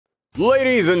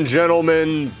Ladies and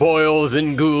gentlemen, boils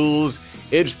and ghouls,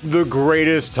 it's the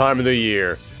greatest time of the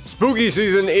year. Spooky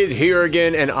season is here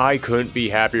again, and I couldn't be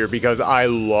happier because I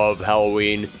love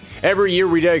Halloween. Every year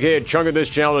we dedicate a chunk of this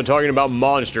channel to talking about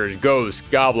monsters, ghosts,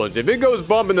 goblins. If it goes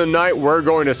bump in the night, we're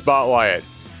going to spotlight it.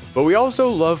 But we also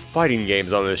love fighting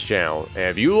games on this channel, and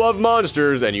if you love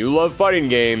monsters and you love fighting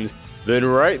games, then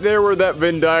right there where that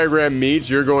Venn diagram meets,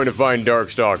 you're going to find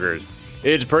Darkstalkers.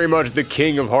 It's pretty much the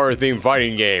king of horror-themed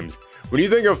fighting games. When you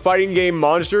think of fighting game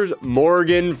monsters,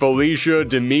 Morgan, Felicia,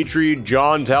 Dimitri,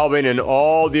 John Talbot, and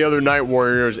all the other Night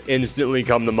Warriors instantly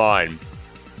come to mind.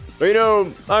 But you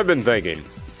know, I've been thinking,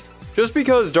 just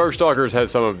because Darkstalkers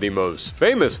has some of the most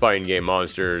famous fighting game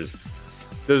monsters,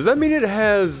 does that mean it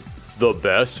has the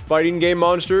best fighting game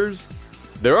monsters?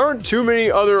 There aren't too many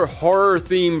other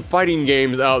horror-themed fighting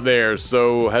games out there,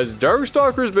 so has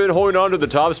Darkstalkers been holding on to the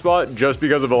top spot just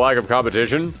because of a lack of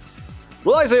competition?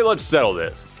 Well, I say let's settle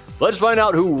this. Let's find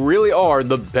out who really are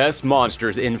the best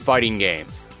monsters in fighting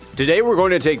games. Today we're going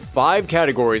to take 5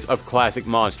 categories of classic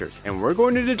monsters, and we're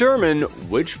going to determine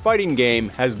which fighting game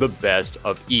has the best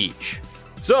of each.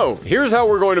 So, here's how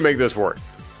we're going to make this work.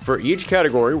 For each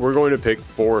category, we're going to pick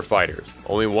 4 fighters.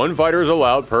 Only 1 fighter is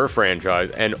allowed per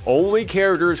franchise, and only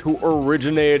characters who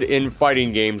originated in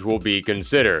fighting games will be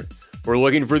considered. We're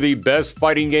looking for the best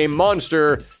fighting game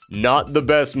monster, not the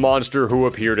best monster who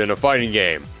appeared in a fighting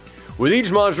game. With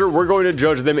each monster, we're going to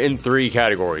judge them in 3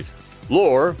 categories.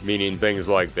 Lore, meaning things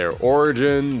like their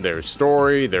origin, their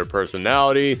story, their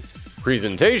personality.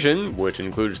 Presentation, which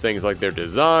includes things like their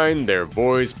design, their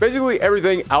voice, basically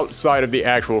everything outside of the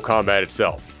actual combat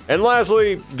itself. And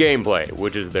lastly, gameplay,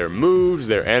 which is their moves,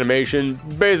 their animation,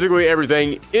 basically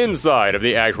everything inside of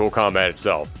the actual combat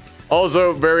itself.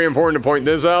 Also, very important to point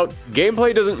this out,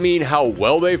 gameplay doesn't mean how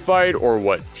well they fight or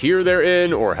what tier they're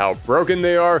in or how broken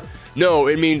they are. No,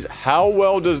 it means how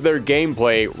well does their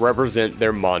gameplay represent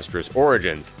their monstrous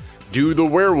origins. Do the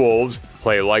werewolves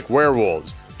play like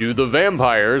werewolves? Do the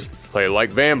vampires play like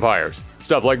vampires?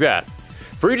 Stuff like that.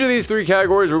 For each of these 3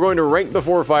 categories, we're going to rank the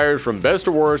 4 fighters from best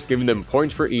to worst, giving them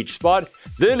points for each spot.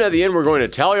 Then at the end, we're going to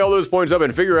tally all those points up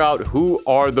and figure out who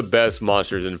are the best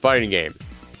monsters in fighting games.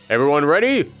 Everyone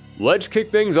ready? Let's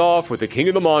kick things off with the king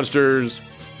of the monsters,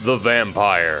 the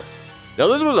vampire. Now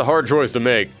this was a hard choice to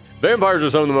make. Vampires are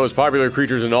some of the most popular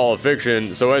creatures in all of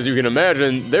fiction, so as you can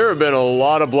imagine, there have been a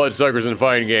lot of bloodsuckers in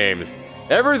fighting games.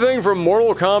 Everything from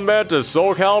Mortal Kombat to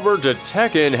Soul Calibur to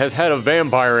Tekken has had a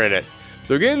vampire in it.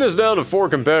 So getting this down to 4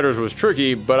 competitors was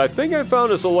tricky, but I think I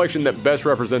found a selection that best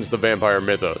represents the vampire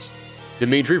mythos.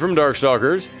 Dimitri from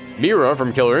Darkstalkers, Mira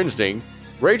from Killer Instinct,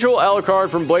 Rachel Alucard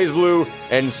from BlazBlue,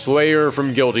 and Slayer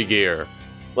from Guilty Gear.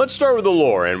 Let's start with the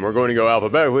lore, and we're going to go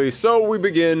alphabetically, so we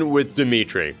begin with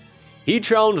Dimitri. He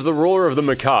challenged the ruler of the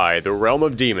Makai, the realm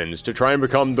of demons, to try and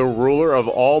become the ruler of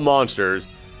all monsters,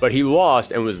 but he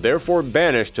lost and was therefore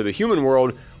banished to the human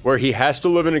world, where he has to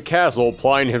live in a castle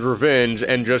plotting his revenge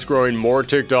and just growing more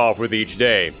ticked off with each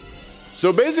day.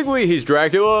 So basically he's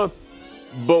Dracula,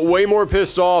 but way more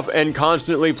pissed off and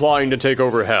constantly plotting to take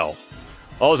over hell.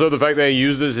 Also, the fact that he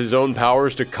uses his own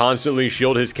powers to constantly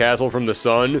shield his castle from the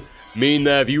sun mean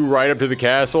that if you ride up to the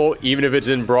castle, even if it's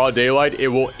in broad daylight, it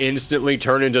will instantly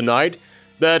turn into night.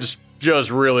 That's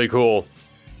just really cool.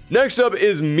 Next up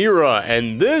is Mira,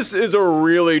 and this is a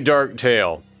really dark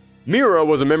tale. Mira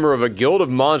was a member of a guild of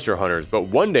monster hunters, but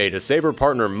one day to save her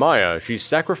partner Maya, she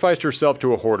sacrificed herself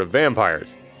to a horde of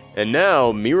vampires. And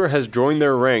now, Mira has joined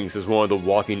their ranks as one of the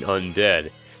walking undead.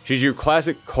 She's your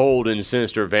classic cold and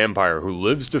sinister vampire who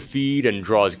lives to feed and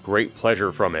draws great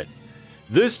pleasure from it.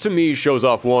 This to me shows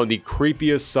off one of the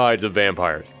creepiest sides of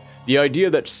vampires. The idea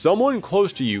that someone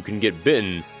close to you can get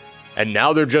bitten, and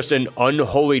now they're just an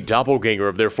unholy doppelganger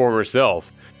of their former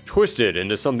self, twisted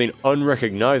into something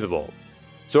unrecognizable.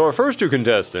 So our first 2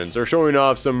 contestants are showing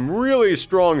off some really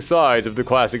strong sides of the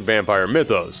classic vampire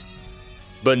mythos.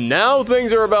 But now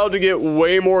things are about to get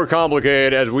way more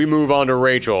complicated as we move on to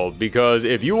Rachel, because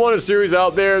if you want a series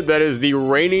out there that is the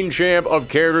reigning champ of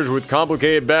characters with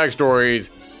complicated backstories,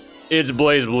 it's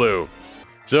BlazBlue.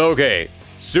 So okay,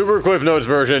 super Cliff Notes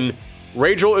version.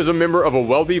 Rachel is a member of a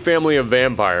wealthy family of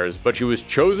vampires, but she was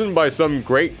chosen by some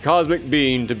great cosmic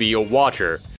being to be a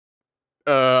watcher.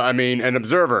 An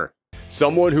observer.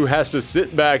 Someone who has to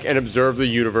sit back and observe the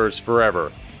universe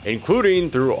forever, including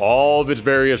through all of its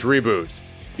various reboots.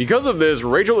 Because of this,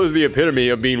 Rachel is the epitome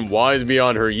of being wise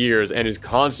beyond her years and is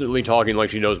constantly talking like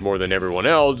she knows more than everyone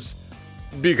else,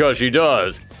 because she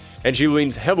does. And she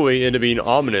leans heavily into being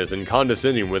ominous and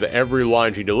condescending with every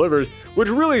line she delivers, which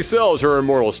really sells her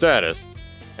immortal status.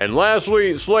 And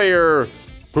lastly, Slayer,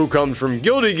 who comes from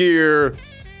Guilty Gear,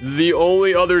 the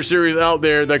only other series out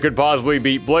there that could possibly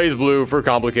beat BlazBlue for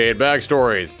complicated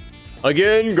backstories.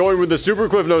 Again, going with the Super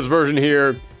Cliff Notes version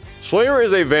here, Slayer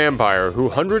is a vampire who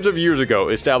hundreds of years ago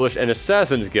established an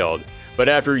assassin's guild, but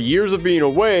after years of being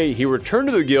away, he returned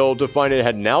to the guild to find it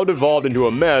had now devolved into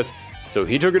a mess, so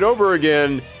he took it over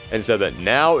again and said that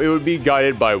now it would be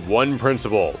guided by one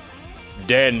principle: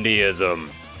 dandyism.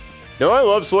 Now, I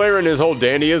love Slayer and his whole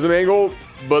dandyism angle,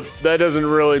 but that doesn't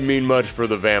really mean much for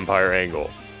the vampire angle.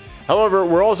 However,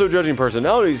 we're also judging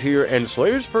personalities here, and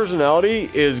Slayer's personality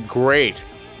is great.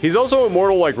 He's also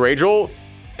immortal like Rachel,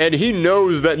 and he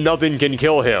knows that nothing can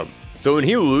kill him. So when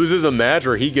he loses a match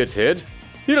or he gets hit,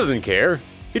 he doesn't care.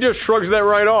 He just shrugs that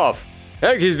right off.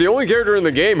 Heck, he's the only character in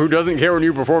the game who doesn't care when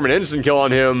you perform an instant kill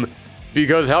on him,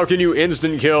 because how can you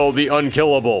instant kill the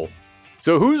unkillable?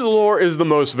 So whose lore is the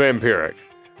most vampiric?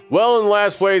 Well, in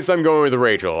last place, I'm going with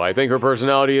Rachel. I think her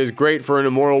personality is great for an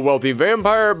immortal, wealthy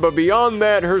vampire, but beyond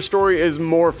that, her story is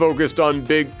more focused on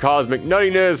big cosmic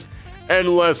nuttiness and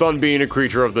less on being a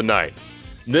creature of the night.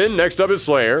 Then next up is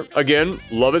Slayer. Again,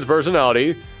 love his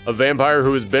personality. A vampire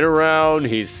who has been around,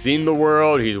 he's seen the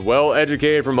world, he's well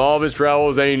educated from all of his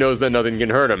travels, and he knows that nothing can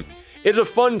hurt him. It's a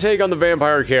fun take on the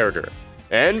vampire character.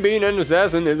 And being an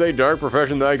assassin is a dark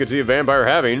profession that I could see a vampire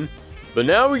having. But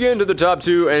now we get into the top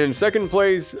two, and in second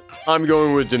place, I'm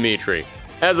going with Dimitri.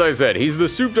 As I said, he's the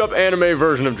souped-up anime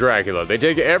version of Dracula. They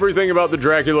take everything about the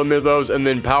Dracula mythos and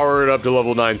then power it up to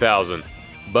level 9,000.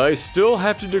 But I still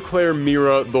have to declare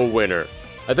Mira the winner.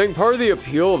 I think part of the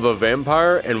appeal of a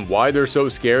vampire and why they're so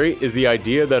scary is the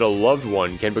idea that a loved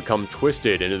one can become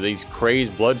twisted into these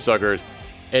crazed bloodsuckers,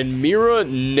 and Mira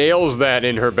nails that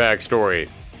in her backstory.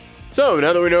 So,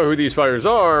 now that we know who these fighters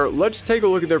are, let's take a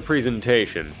look at their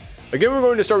presentation. Again, we're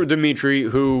going to start with Dimitri,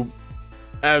 who,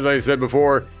 as I said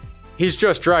before, he's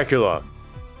just Dracula.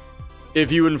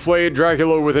 If you inflated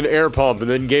Dracula with an air pump and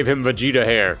then gave him Vegeta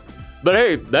hair. But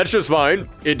hey, that's just fine.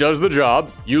 It does the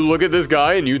job. You look at this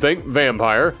guy and you think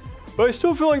vampire. But I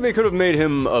still feel like they could have made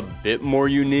him a bit more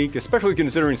unique, especially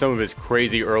considering some of his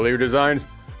crazy earlier designs.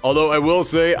 Although I will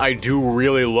say, I do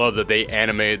really love that they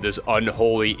animated this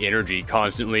unholy energy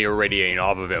constantly irradiating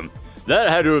off of him. That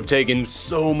had to have taken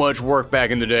so much work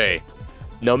back in the day.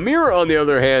 Now Mira, on the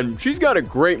other hand, she's got a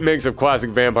great mix of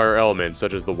classic vampire elements,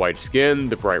 such as the white skin,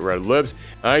 the bright red lips.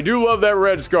 I do love that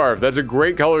red scarf. That's a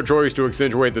great color choice to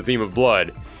accentuate the theme of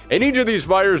blood. And each of these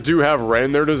fighters do have red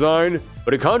in their design,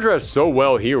 but it contrasts so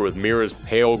well here with Mira's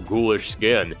pale, ghoulish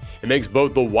skin. It makes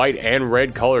both the white and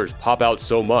red colors pop out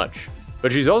so much.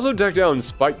 But she's also decked out in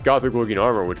spiked gothic-looking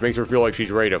armor, which makes her feel like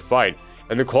she's ready to fight.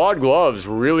 And the clawed gloves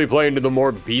really play into the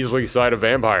more beastly side of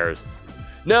vampires.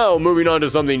 Now, moving on to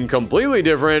something completely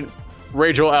different,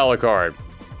 Rachel Alucard.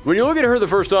 When you look at her the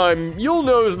first time, you'll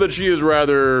notice that she is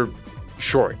rather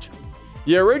short.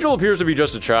 Yeah, Rachel appears to be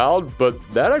just a child, but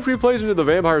that actually plays into the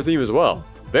vampire theme as well.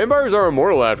 Vampires are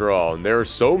immortal after all, and there are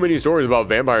so many stories about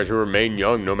vampires who remain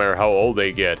young no matter how old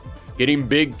they get. Getting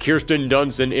big Kirsten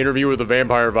Dunst in Interview with a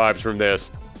Vampire vibes from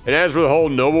this. And as for the whole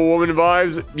noblewoman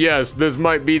vibes, yes, this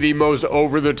might be the most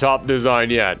over-the-top design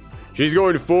yet. She's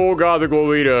going full Gothic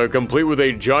Lolita, complete with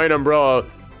a giant umbrella,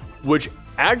 which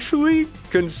actually,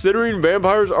 considering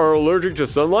vampires are allergic to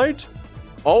sunlight,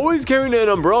 always carrying an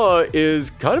umbrella is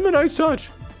kind of a nice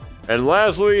touch. And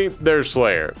lastly, there's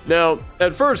Slayer. Now,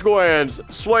 at first glance,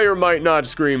 Slayer might not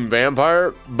scream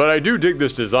vampire, but I do dig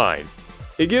this design.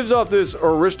 It gives off this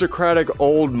aristocratic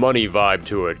old money vibe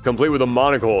to it, complete with a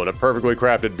monocle and a perfectly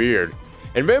crafted beard.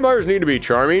 And vampires need to be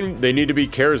charming, they need to be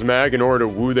charismatic in order to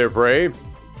woo their prey.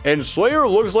 And Slayer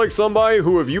looks like somebody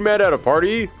who, if you met at a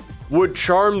party, would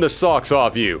charm the socks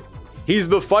off you. He's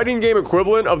the fighting game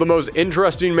equivalent of the most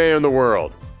interesting man in the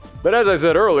world. But as I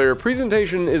said earlier,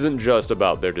 presentation isn't just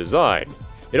about their design.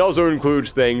 It also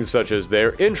includes things such as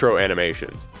their intro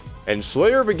animations. And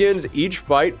Slayer begins each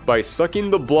fight by sucking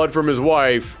the blood from his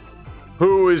wife,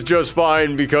 who is just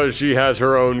fine because she has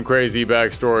her own crazy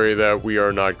backstory that we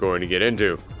are not going to get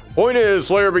into. Point is,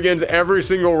 Slayer begins every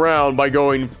single round by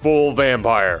going full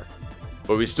vampire.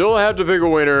 But we still have to pick a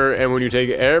winner, and when you take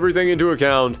everything into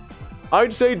account,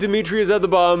 I'd say Dimitri is at the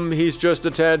bottom. He's just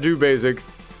a tad too basic.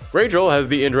 Rachel has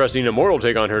the interesting immortal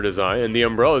take on her design, and the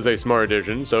umbrella is a smart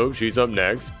addition, so she's up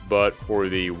next. But for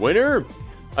the winner,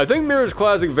 I think Mira's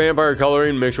classic vampire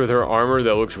coloring mixed with her armor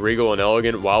that looks regal and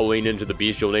elegant while leaning into the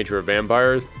bestial nature of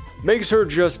vampires makes her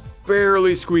just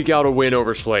barely squeak out a win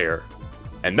over Slayer.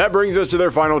 And that brings us to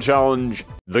their final challenge,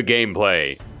 the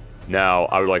gameplay. Now,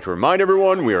 I would like to remind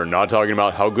everyone, we are not talking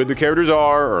about how good the characters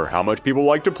are or how much people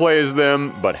like to play as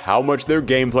them, but how much their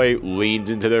gameplay leans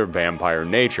into their vampire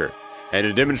nature. And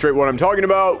to demonstrate what I'm talking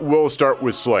about, we'll start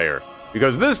with Slayer.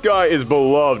 Because this guy is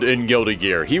beloved in Guilty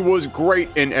Gear. He was great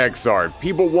in Exarch.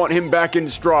 People want him back in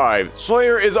Strive.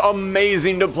 Slayer is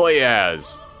amazing to play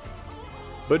as.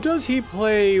 But does he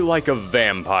play like a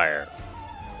vampire?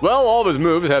 Well, all of his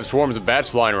moves have swarms of bats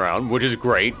flying around, which is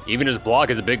great. Even his block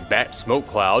is a big bat smoke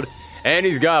cloud. And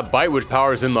he's got Bite, which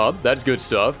powers him up. That's good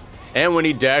stuff. And when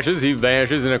he dashes, he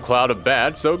vanishes in a cloud of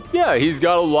bats. So yeah, he's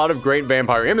got a lot of great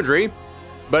vampire imagery.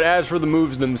 But as for the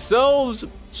moves themselves,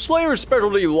 Slayer's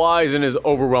specialty lies in his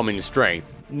overwhelming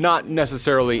strength, not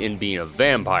necessarily in being a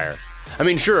vampire. I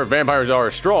mean, sure, vampires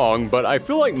are strong, but I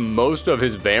feel like most of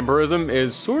his vampirism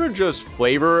is sort of just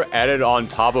flavor added on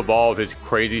top of all of his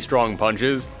crazy strong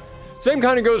punches. Same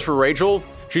kind of goes for Rachel.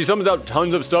 She summons out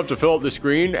tons of stuff to fill up the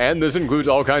screen, and this includes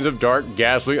all kinds of dark,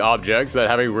 ghastly objects that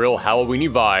have a real Halloween-y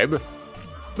vibe.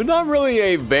 But not really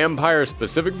a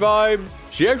vampire-specific vibe.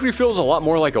 She actually feels a lot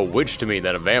more like a witch to me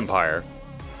than a vampire.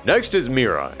 Next is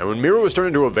Mira, and when Mira was turned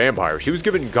into a vampire, she was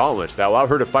given gauntlets that allow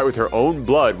her to fight with her own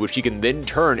blood, which she can then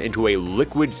turn into a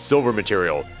liquid silver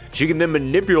material. She can then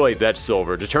manipulate that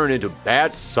silver to turn into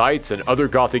bats, scythes, and other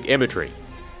gothic imagery.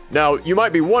 Now, you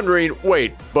might be wondering,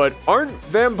 wait, but aren't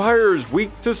vampires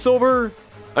weak to silver?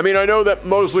 I mean, I know that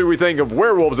mostly we think of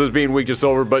werewolves as being weak to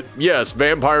silver, but yes,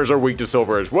 vampires are weak to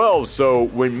silver as well, so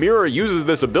when Mira uses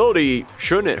this ability,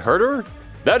 shouldn't it hurt her?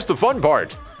 That's the fun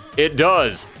part. It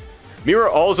does. Mira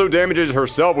also damages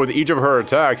herself with each of her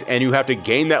attacks, and you have to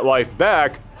gain that life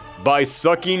back by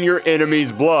sucking your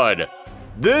enemy's blood.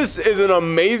 This is an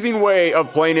amazing way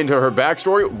of playing into her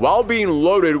backstory while being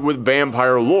loaded with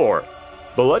vampire lore.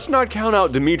 But let's not count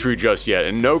out Dimitri just yet,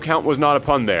 and no count was not a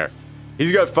pun there.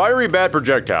 He's got fiery bat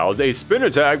projectiles, a spin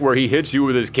attack where he hits you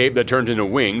with his cape that turns into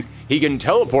wings, he can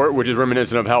teleport, which is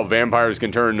reminiscent of how vampires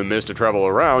can turn into mist to travel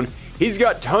around, he's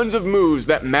got tons of moves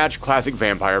that match classic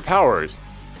vampire powers.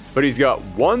 But he's got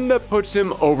one that puts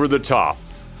him over the top.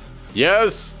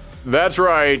 Yes, that's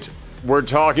right, we're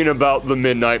talking about the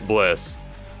Midnight Bliss.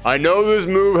 I know this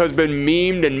move has been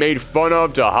memed and made fun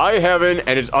of to high heaven,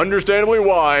 and it's understandably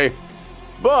why,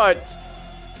 but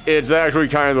it's actually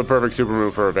kind of the perfect super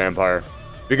move for a vampire.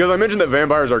 Because I mentioned that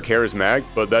vampires are charismatic,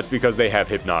 but that's because they have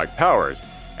hypnotic powers.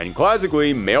 And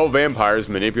classically, male vampires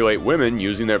manipulate women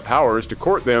using their powers to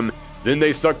court them, then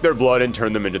they suck their blood and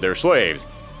turn them into their slaves.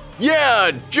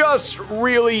 Yeah, just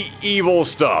really evil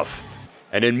stuff.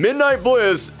 And in Midnight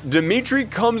Bliss, Dimitri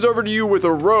comes over to you with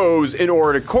a rose in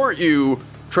order to court you,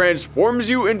 transforms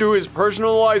you into his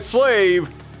personalized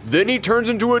slave, then he turns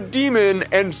into a demon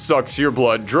and sucks your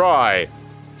blood dry.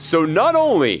 So not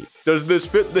only does this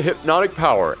fit the hypnotic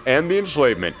power and the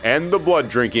enslavement and the blood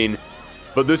drinking,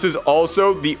 but this is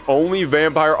also the only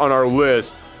vampire on our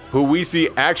list who we see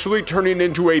actually turning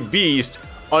into a beast,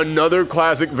 another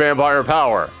classic vampire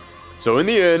power. So in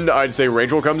the end, I'd say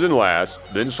Rachel comes in last,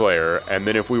 then Slayer, and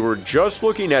then if we were just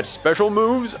looking at special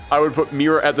moves, I would put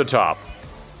Mira at the top.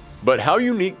 But how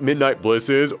unique Midnight Bliss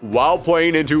is while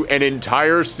playing into an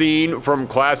entire scene from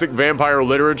classic vampire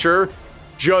literature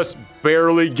just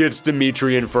barely gets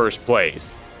Dimitri in first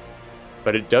place.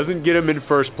 But it doesn't get him in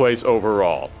first place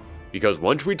overall, because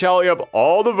once we tally up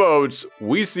all the votes,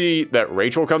 we see that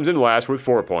Rachel comes in last with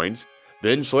 4 points,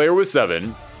 then Slayer with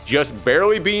 7, just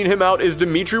barely beating him out is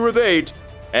Dimitri with 8,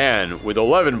 and with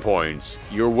 11 points,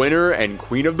 your winner and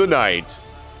queen of the night,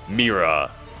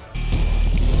 Mira.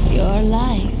 Your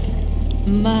life,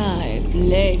 my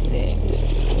plaything.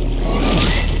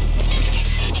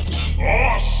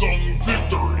 Awesome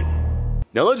victory!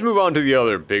 Now let's move on to the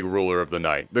other big ruler of the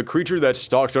night, the creature that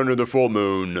stalks under the full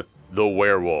moon, the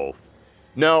werewolf.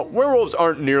 Now, werewolves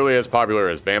aren't nearly as popular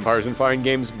as vampires in fighting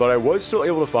games, but I was still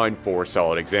able to find 4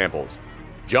 solid examples.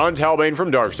 John Talbane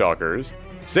from Darkstalkers,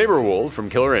 Saberwolf from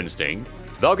Killer Instinct,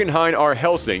 Valkenhayn R.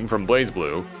 Helsing from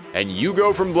BlazBlue, and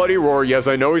Hugo from Bloody Roar. Yes,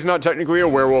 I know he's not technically a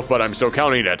werewolf, but I'm still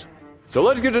counting it. So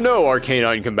let's get to know our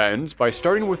canine combatants by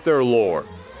starting with their lore.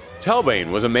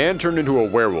 Talbane was a man turned into a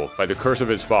werewolf by the curse of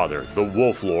his father, the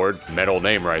Wolf Lord, metal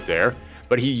name right there,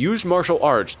 but he used martial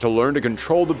arts to learn to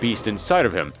control the beast inside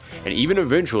of him, and even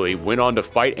eventually went on to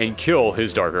fight and kill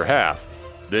his darker half.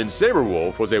 Then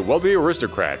Saberwolf was a wealthy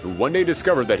aristocrat who one day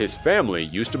discovered that his family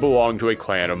used to belong to a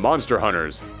clan of monster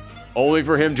hunters, only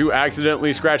for him to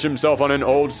accidentally scratch himself on an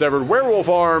old severed werewolf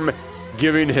arm,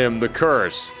 giving him the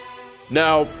curse.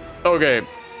 Now, okay,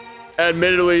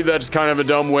 admittedly that's kind of a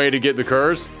dumb way to get the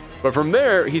curse, but from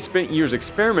there, he spent years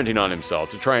experimenting on himself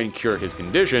to try and cure his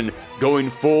condition, going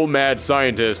full mad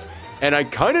scientist, and I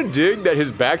kinda dig that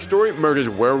his backstory merges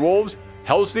werewolves,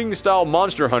 Helsing-style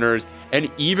monster hunters,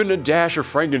 and even a dash of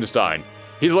Frankenstein.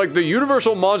 He's like the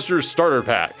Universal Monsters starter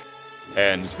pack.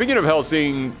 And speaking of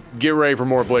Helsing, get ready for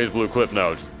more BlazBlue cliff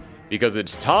notes. because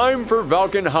it's time for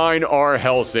Valkenhayn R.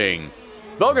 Helsing.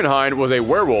 Valkenhayn was a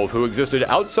werewolf who existed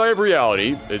outside of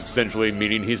reality, essentially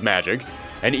meaning he's magic,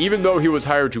 and even though he was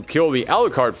hired to kill the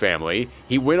Alucard family,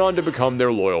 he went on to become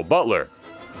their loyal butler.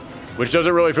 Which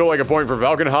doesn't really feel like a point for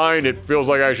Valkenhayn, it feels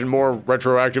like I should more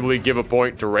retroactively give a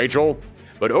point to Rachel.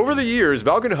 But over the years,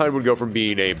 Valkenhayn would go from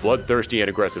being a bloodthirsty and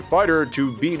aggressive fighter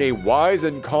to being a wise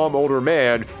and calm older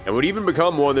man, and would even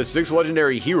become one of the 6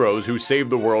 legendary heroes who saved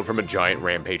the world from a giant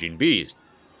rampaging beast.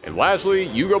 And lastly,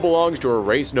 Hugo belongs to a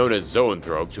race known as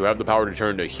zoanthropes who have the power to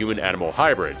turn to human-animal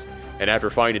hybrids. And after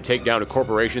fighting to take down a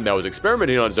corporation that was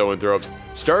experimenting on zoanthropes,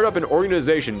 started up an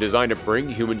organization designed to bring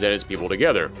humans and its people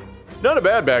together. Not a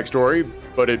bad backstory,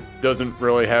 but it doesn't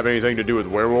really have anything to do with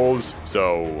werewolves,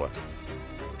 so...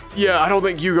 yeah, I don't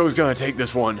think Hugo's gonna take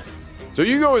this one. So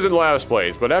Hugo is in last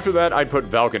place, but after that I'd put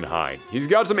Valkenhayn. He's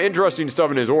got some interesting stuff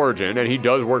in his origin, and he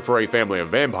does work for a family of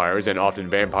vampires, and often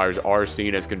vampires are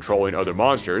seen as controlling other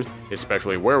monsters,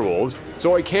 especially werewolves,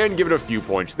 so I can give it a few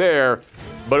points there.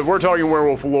 But if we're talking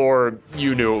werewolf lore,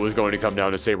 you knew it was going to come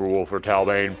down to Saberwolf or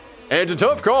Talbane. And it's a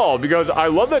tough call, because I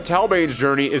love that Talbane's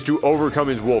journey is to overcome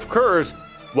his wolf curse,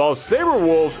 while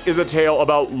Saberwolf is a tale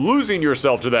about losing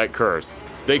yourself to that curse.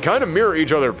 They kind of mirror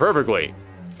each other perfectly.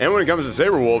 And when it comes to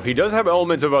Saberwolf, he does have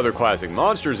elements of other classic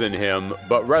monsters in him,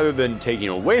 but rather than taking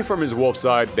away from his wolf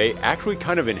side, they actually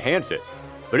kind of enhance it.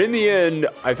 But in the end,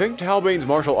 I think Talbane's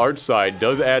martial arts side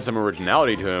does add some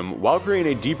originality to him, while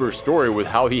creating a deeper story with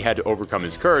how he had to overcome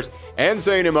his curse, and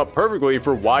setting him up perfectly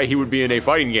for why he would be in a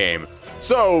fighting game.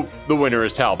 So, the winner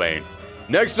is Talbane.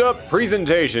 Next up,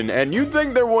 presentation, and you'd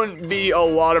think there wouldn't be a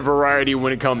lot of variety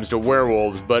when it comes to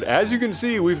werewolves, but as you can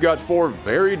see, we've got 4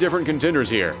 very different contenders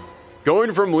here.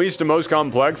 Going from least to most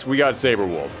complex, we got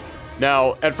Saberwolf.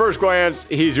 Now, at first glance,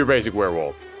 he's your basic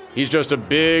werewolf. He's just a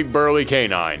big, burly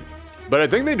canine. But I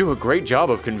think they do a great job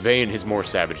of conveying his more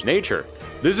savage nature.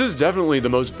 This is definitely the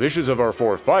most vicious of our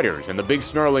 4 fighters, and the big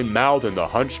snarling mouth and the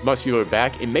hunched muscular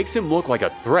back, it makes him look like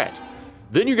a threat.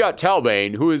 Then you got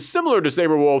Talbane, who is similar to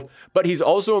Saberwolf, but he's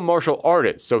also a martial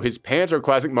artist, so his pants are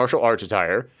classic martial arts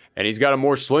attire, and he's got a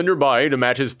more slender body to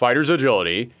match his fighter's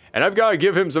agility, and I've got to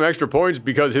give him some extra points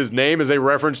because his name is a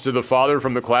reference to the father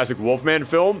from the classic Wolfman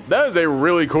film. That is a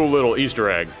really cool little Easter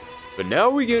egg. But now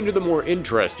we get into the more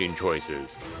interesting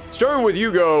choices. Starting with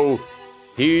Hugo,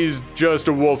 he's just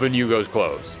a wolf in Hugo's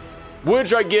clothes.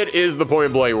 Which I get is the point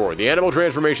of Bloody Roar. The animal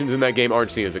transformations in that game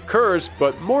aren't seen as a curse,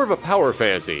 but more of a power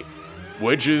fantasy.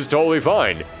 Which is totally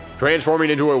fine. Transforming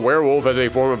into a werewolf as a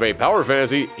form of a power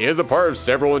fantasy is a part of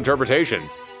several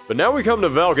interpretations. But now we come to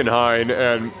Valkenhayn,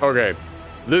 and okay,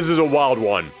 this is a wild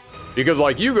one. Because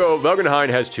like Hugo, Valkenhayn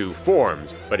has 2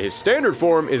 forms, but his standard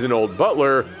form is an old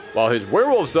butler, while his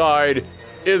werewolf side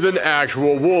is an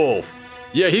actual wolf.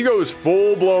 Yeah, he goes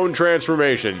full-blown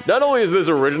transformation. Not only is this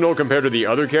original compared to the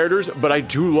other characters, but I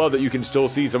do love that you can still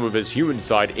see some of his human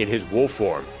side in his wolf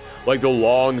form. Like the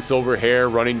long silver hair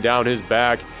running down his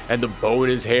back, and the bow in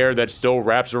his hair that still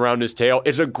wraps around his tail.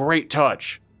 It's a great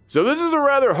touch. So this is a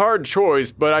rather hard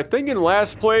choice, but I think in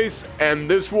last place, and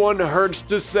this one hurts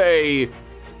to say,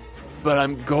 but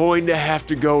I'm going to have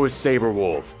to go with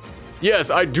Saberwolf. Yes,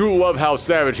 I do love how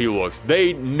savage he looks.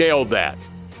 They nailed that.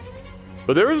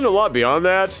 But there isn't a lot beyond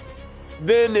that.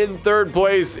 Then in third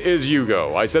place is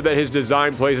Hugo. I said that his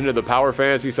design plays into the power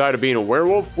fantasy side of being a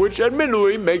werewolf, which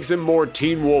admittedly makes him more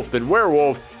teen wolf than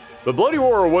werewolf, but Bloody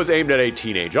Horror was aimed at a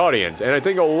teenage audience, and I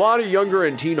think a lot of younger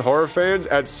and teen horror fans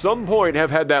at some point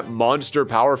have had that monster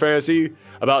power fantasy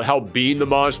about how being the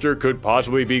monster could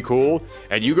possibly be cool,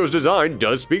 and Hugo's design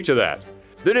does speak to that.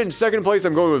 Then in second place,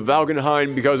 I'm going with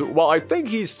Valkenhayn because while I think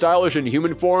he's stylish in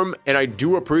human form, and I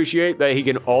do appreciate that he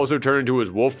can also turn into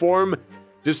his wolf form,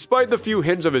 despite the few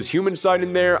hints of his human side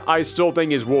in there, I still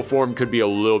think his wolf form could be a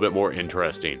little bit more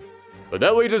interesting. But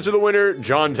that leads us to the winner,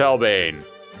 John Talbane.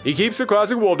 He keeps the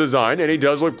classic wolf design, and he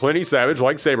does look plenty savage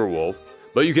like Saberwolf,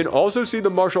 but you can also see the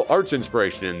martial arts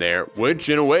inspiration in there, which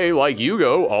in a way, like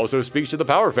Hugo, also speaks to the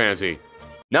power fantasy.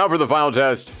 Now for the final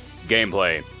test,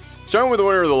 gameplay. Starting with the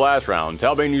winner of the last round,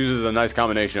 Talbane uses a nice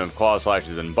combination of claw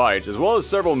slashes and bites, as well as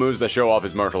several moves that show off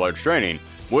his martial arts training,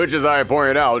 which, as I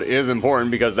pointed out, is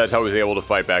important because that's how he's able to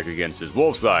fight back against his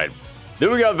wolf side.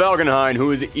 Then we got Valkenhayn,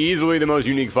 who is easily the most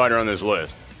unique fighter on this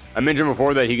list. I mentioned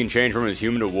before that he can change from his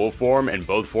human to wolf form, and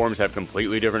both forms have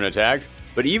completely different attacks,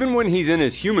 but even when he's in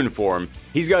his human form,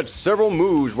 he's got several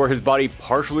moves where his body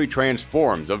partially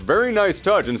transforms, a very nice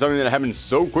touch and something that happens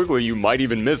so quickly you might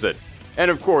even miss it.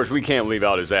 And of course, we can't leave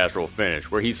out his astral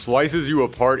finish, where he slices you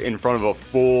apart in front of a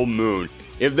full moon.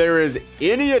 If there is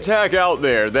any attack out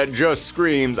there that just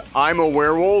screams, I'm a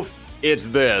werewolf, it's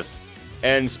this.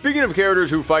 And speaking of characters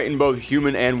who fight in both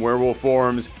human and werewolf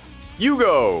forms,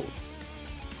 Yugo.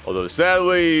 Although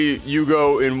sadly,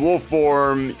 Yugo in wolf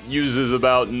form uses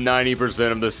about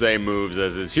 90% of the same moves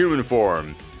as his human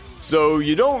form. So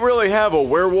you don't really have a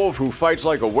werewolf who fights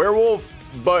like a werewolf,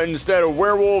 but instead a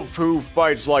werewolf who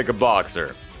fights like a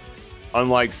boxer.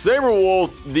 Unlike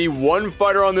Saberwolf, the one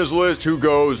fighter on this list who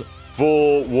goes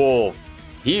full wolf.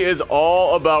 He is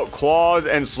all about claws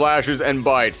and slashes and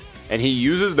bites, and he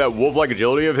uses that wolf-like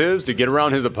agility of his to get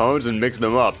around his opponents and mix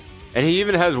them up. And he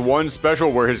even has one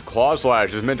special where his claw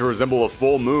slash is meant to resemble a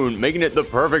full moon, making it the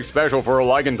perfect special for a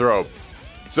lycanthrope.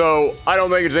 So, I don't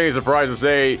think it's any surprise to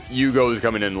say Yugo is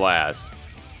coming in last.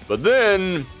 But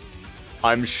then,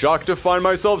 I'm shocked to find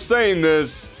myself saying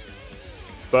this,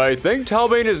 but I think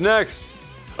Talbane is next.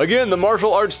 Again, the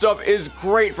martial arts stuff is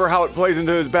great for how it plays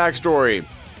into his backstory.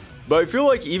 But I feel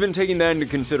like even taking that into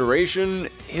consideration,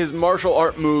 his martial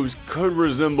art moves could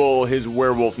resemble his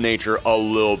werewolf nature a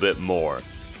little bit more.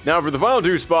 Now for the final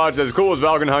two spots, as cool as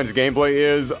Valkenheim's gameplay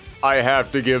is, I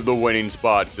have to give the winning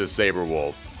spot to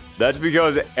Saberwolf. That's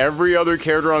because every other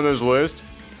character on this list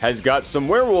has got some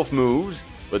werewolf moves,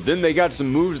 but then they got some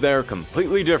moves that are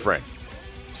completely different.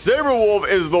 Saberwolf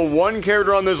is the one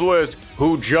character on this list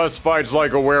who just fights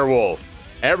like a werewolf.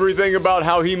 Everything about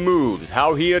how he moves,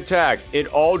 how he attacks, it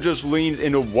all just leans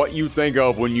into what you think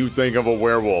of when you think of a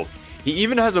werewolf. He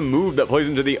even has a move that plays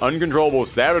into the uncontrollable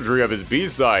savagery of his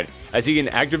beast side, as he can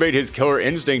activate his killer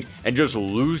instinct and just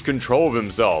lose control of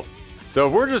himself. So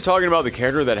if we're just talking about the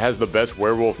character that has the best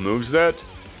werewolf moveset,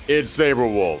 it's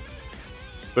Saberwolf.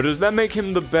 But does that make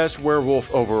him the best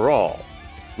werewolf overall?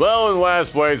 Well, in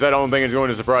last place, I don't think it's going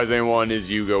to surprise anyone, is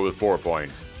Yugo with 4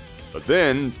 points. But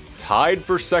then, tied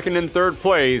for second and third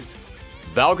place,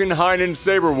 Valkenheim and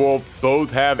Saberwolf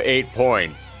both have 8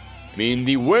 points. Meaning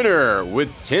the winner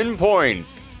with 10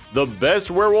 points, the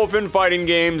best werewolf in fighting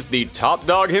games, the top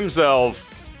dog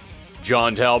himself,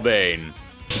 John Talbane.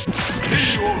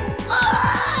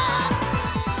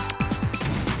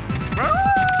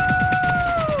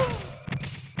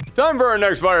 Time for our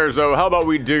next fighter, so how about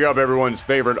we dig up everyone's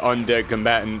favorite undead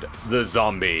combatant, the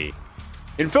zombie.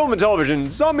 In film and television,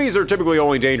 zombies are typically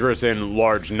only dangerous in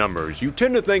large numbers. You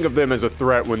tend to think of them as a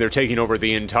threat when they're taking over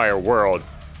the entire world.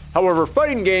 However,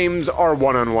 fighting games are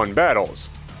one-on-one battles.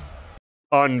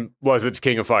 Unless it's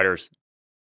King of Fighters.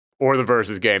 Or the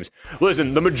Versus games.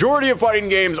 Listen, the majority of fighting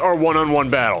games are one-on-one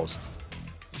battles.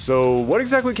 So what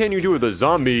exactly can you do with a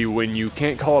zombie when you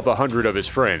can't call up 100 of his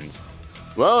friends?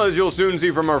 Well, as you'll soon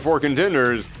see from our 4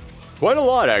 contenders, quite a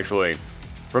lot actually.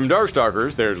 From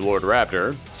Darkstalkers, there's Lord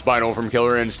Raptor, Spinal from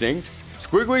Killer Instinct,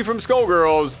 Squiggly from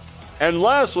Skullgirls, and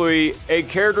lastly, a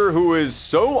character who is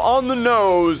so on the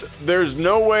nose, there's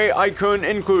no way I couldn't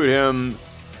include him,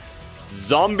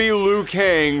 Zombie Liu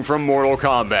Kang from Mortal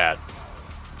Kombat.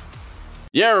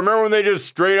 Yeah, remember when they just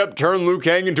straight up turned Liu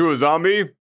Kang into a zombie?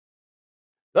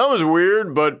 That was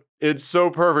weird, but it's so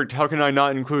perfect, how can I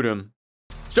not include him?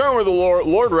 Starting with the lore,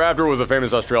 Lord Raptor was a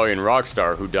famous Australian rock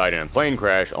star who died in a plane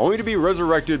crash, only to be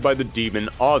resurrected by the demon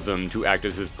Ozm to act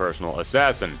as his personal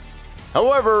assassin.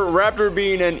 However, Raptor,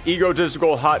 being an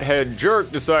egotistical hothead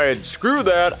jerk, decided, screw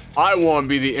that, I want to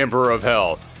be the Emperor of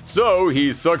Hell. So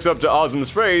he sucks up to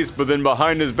Ozm's face, but then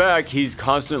behind his back, he's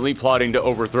constantly plotting to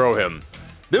overthrow him.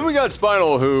 Then we got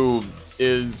Spinal, who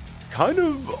is kind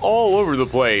of all over the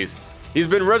place. He's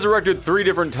been resurrected 3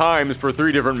 different times for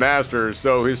 3 different masters,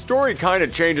 so his story kind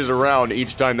of changes around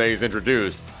each time that he's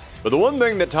introduced. But the one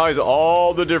thing that ties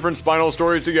all the different Spinal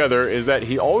stories together is that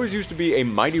he always used to be a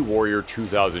mighty warrior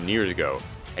 2,000 years ago,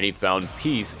 and he found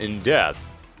peace in death.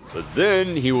 But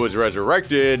then he was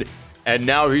resurrected, and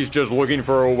now he's just looking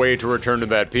for a way to return to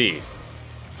that peace.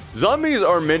 Zombies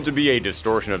are meant to be a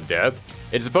distortion of death.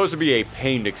 It's supposed to be a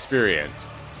pained experience.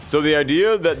 So the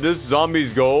idea that this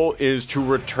zombie's goal is to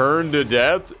return to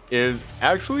death is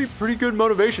actually pretty good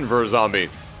motivation for a zombie.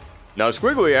 Now,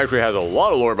 Squiggly actually has a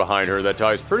lot of lore behind her that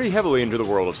ties pretty heavily into the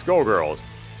world of Skullgirls.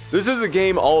 This is a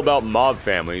game all about mob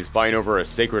families fighting over a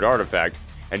sacred artifact,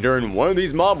 and during one of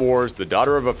these mob wars, the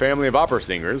daughter of a family of opera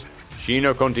singers,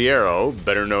 Sheena Contiero,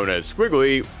 better known as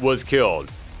Squiggly, was killed.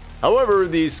 However,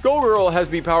 the Skullgirl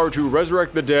has the power to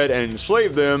resurrect the dead and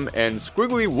enslave them, and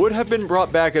Squiggly would have been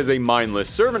brought back as a mindless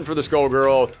servant for the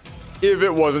Skullgirl if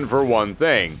it wasn't for one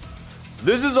thing.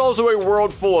 This is also a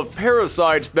world full of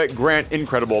parasites that grant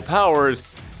incredible powers,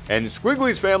 and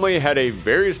Squiggly's family had a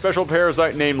very special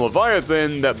parasite named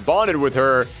Leviathan that bonded with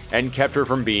her and kept her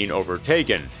from being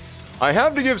overtaken. I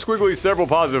have to give Squiggly several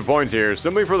positive points here,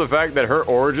 simply for the fact that her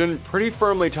origin pretty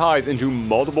firmly ties into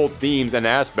multiple themes and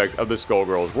aspects of the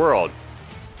Skullgirls world.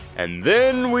 And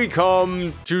then we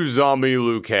come to Zombie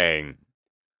Liu Kang,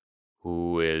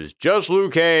 who is just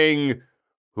Liu Kang,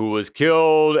 who was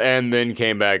killed and then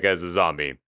came back as a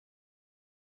zombie.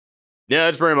 Yeah,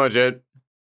 that's pretty much it.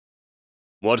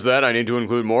 What's that? I need to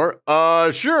include more?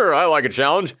 Sure, I like a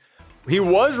challenge. He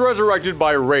was resurrected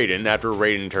by Raiden after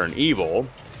Raiden turned evil,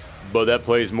 but that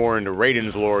plays more into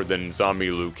Raiden's lore than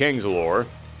zombie Liu Kang's lore.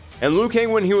 And Liu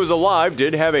Kang, when he was alive,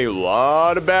 did have a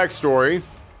lot of backstory,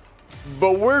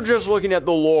 but we're just looking at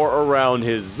the lore around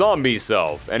his zombie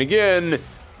self. And again,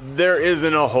 there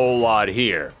isn't a whole lot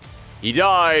here. He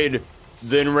died,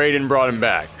 then Raiden brought him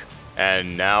back,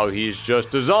 and now he's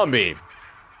just a zombie.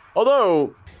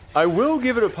 Although, I will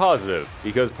give it a positive,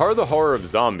 because part of the horror of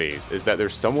zombies is that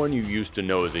there's someone you used to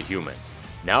know as a human,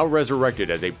 now resurrected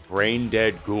as a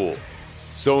brain-dead ghoul.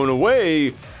 So in a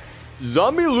way,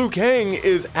 Zombie Liu Kang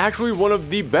is actually one of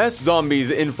the best zombies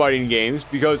in fighting games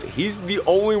because he's the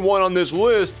only one on this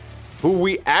list who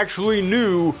we actually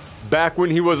knew back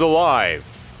when he was alive.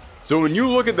 So when you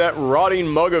look at that rotting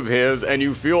mug of his and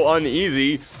you feel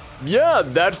uneasy, yeah,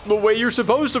 that's the way you're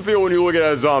supposed to feel when you look at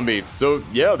a zombie. So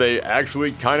yeah, they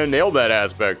actually kind of nailed that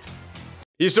aspect.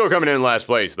 He's still coming in last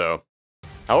place though.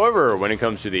 However, when it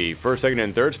comes to the first, second,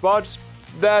 and third spots,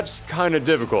 that's kind of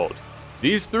difficult.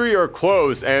 These three are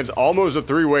close and it's almost a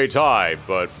three-way tie,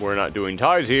 but we're not doing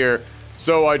ties here,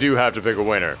 so I do have to pick a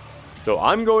winner. So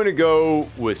I'm going to go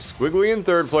with Squiggly in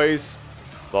third place,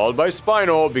 followed by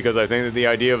Spinal, because I think that the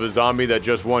idea of a zombie that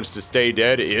just wants to stay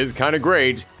dead is kind of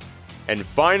great. And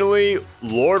finally,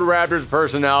 Lord Raptor's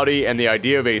personality and the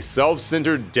idea of a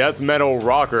self-centered death metal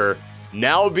rocker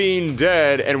now being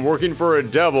dead and working for a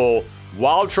devil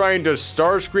while trying to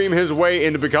Starscream his way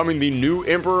into becoming the new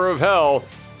Emperor of Hell.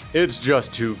 It's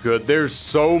just too good. There's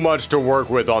so much to work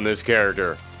with on this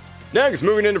character. Next,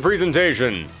 moving into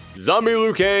presentation. Zombie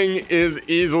Liu Kang is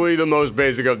easily the most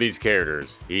basic of these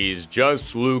characters. He's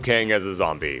just Liu Kang as a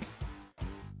zombie.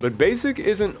 But basic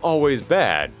isn't always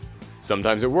bad.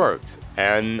 Sometimes it works,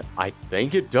 and I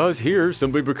think it does here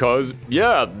simply because,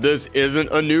 yeah, this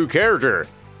isn't a new character.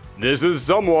 This is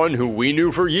someone who we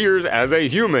knew for years as a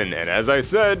human, and as I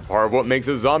said, part of what makes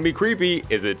a zombie creepy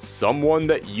is it's someone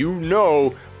that you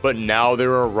know, but now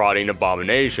they're a rotting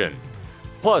abomination.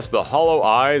 Plus, the hollow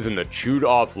eyes and the chewed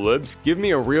off lips give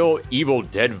me a real Evil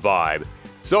Dead vibe,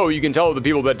 so you can tell the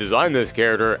people that designed this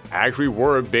character actually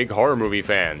were big horror movie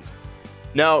fans.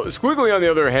 Now, Squiggly, on the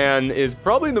other hand, is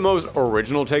probably the most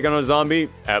original take on a zombie,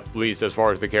 at least as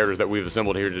far as the characters that we've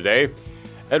assembled here today.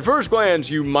 At first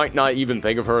glance, you might not even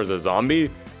think of her as a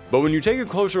zombie, but when you take a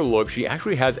closer look, she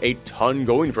actually has a ton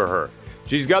going for her.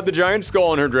 She's got the giant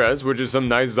skull on her dress, which is some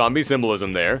nice zombie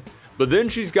symbolism there, but then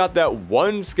she's got that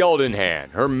one skeleton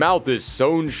hand, her mouth is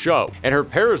sewn shut, and her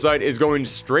parasite is going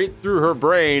straight through her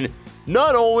brain,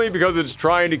 not only because it's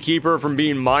trying to keep her from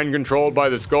being mind controlled by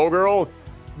the Skullgirl,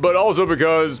 but also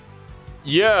because,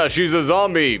 yeah, she's a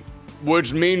zombie,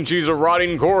 which means she's a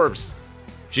rotting corpse.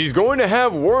 She's going to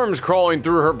have worms crawling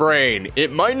through her brain.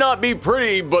 It might not be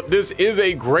pretty, but this is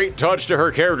a great touch to her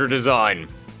character design.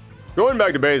 Going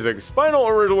back to basics, Spinal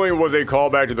originally was a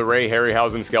callback to the Ray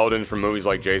Harryhausen skeletons from movies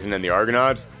like Jason and the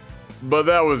Argonauts, but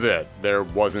that was it. There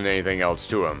wasn't anything else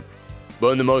to him.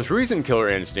 But in the most recent Killer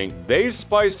Instinct, they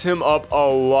spiced him up a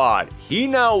lot. He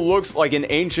now looks like an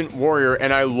ancient warrior,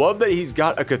 and I love that he's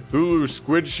got a Cthulhu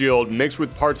squid shield mixed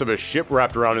with parts of a ship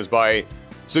wrapped around his body,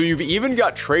 so you've even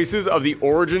got traces of the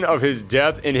origin of his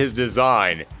death in his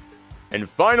design. And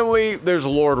finally, there's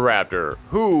Lord Raptor,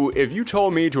 who, if you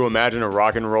told me to imagine a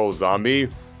rock and roll zombie,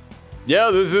 yeah,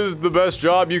 this is the best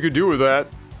job you could do with that.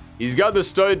 He's got the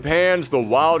studded pants, the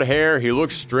wild hair, he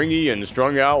looks stringy and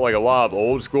strung out like a lot of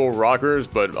old school rockers,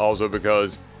 but also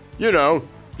because, you know,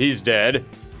 he's dead.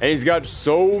 And he's got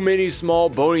so many small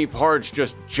bony parts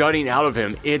just jutting out of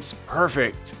him, it's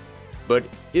perfect. But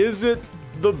is it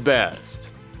the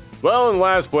best? Well, in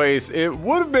last place, it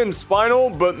would have been Spinal,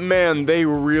 but man, they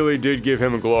really did give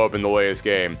him a glow up in the latest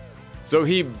game. So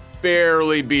he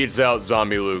barely beats out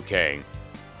Zombie Liu Kang,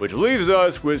 which leaves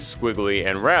us with Squiggly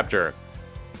and Raptor.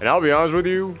 And I'll be honest with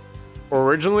you,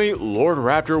 originally, Lord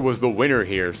Raptor was the winner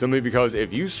here, simply because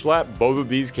if you slap both of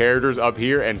these characters up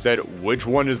here and said which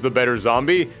one is the better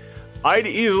zombie, I'd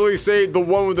easily say the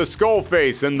one with the skull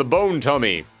face and the bone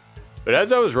tummy. But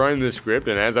as I was writing this script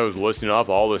and as I was listing off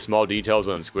all the small details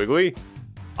on Squiggly,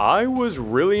 I was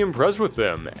really impressed with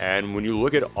them, and when you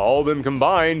look at all of them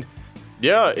combined,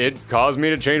 yeah, it caused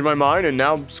me to change my mind, and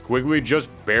now Squiggly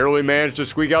just barely managed to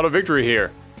squeak out a victory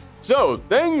here. So,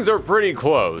 things are pretty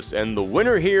close, and the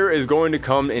winner here is going to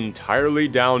come entirely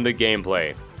down to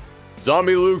gameplay.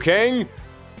 Zombie Liu Kang?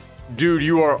 Dude,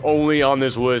 you are only on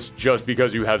this list just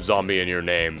because you have zombie in your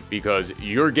name, because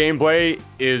your gameplay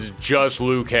is just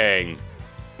Liu Kang.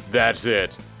 That's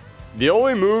it. The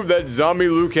only move that zombie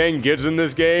Liu Kang gets in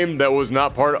this game that was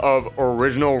not part of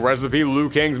original recipe Liu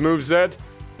Kang's moveset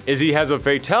is he has a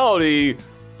fatality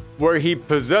where he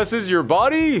possesses your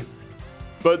body,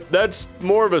 but that's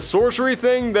more of a sorcery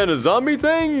thing than a zombie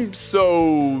thing,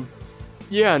 so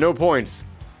yeah, no points.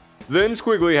 Then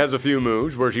Squiggly has a few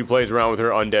moves where she plays around with her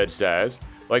undead status,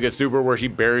 like a super where she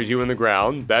buries you in the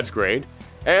ground, that's great.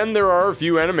 And there are a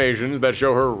few animations that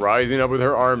show her rising up with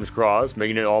her arms crossed,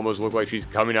 making it almost look like she's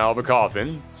coming out of a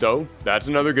coffin, so that's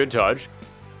another good touch.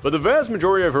 But the vast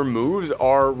majority of her moves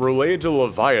are related to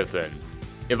Leviathan.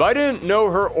 If I didn't know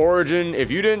her origin,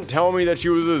 if you didn't tell me that she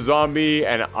was a zombie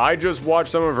and I just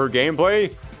watched some of her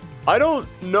gameplay, I don't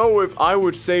know if I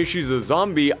would say she's a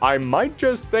zombie. I might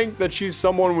just think that she's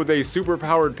someone with a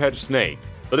superpowered pet snake.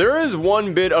 But there is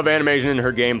one bit of animation in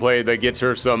her gameplay that gets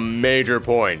her some major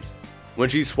points. When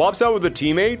she swaps out with a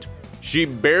teammate, she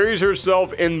buries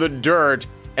herself in the dirt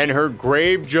and her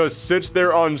grave just sits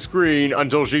there on screen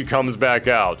until she comes back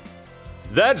out.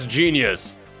 That's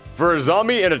genius. For a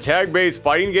zombie in a tag-based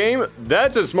fighting game,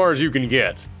 that's as smart as you can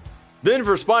get. Then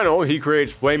for Spinal, he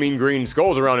creates flaming green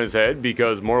skulls around his head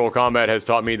because Mortal Kombat has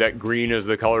taught me that green is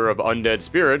the color of undead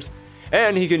spirits,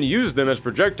 and he can use them as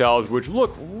projectiles which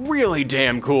look really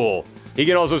damn cool. He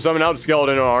can also summon out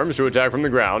skeleton arms to attack from the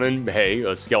ground, and hey,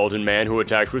 a skeleton man who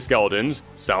attacks with skeletons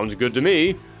sounds good to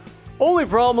me. Only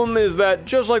problem is that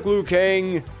just like Liu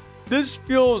Kang, this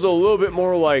feels a little bit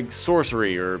more like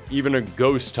sorcery or even a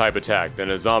ghost type attack than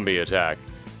a zombie attack.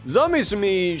 Zombies to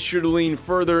me should lean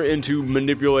further into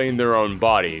manipulating their own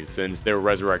bodies since they're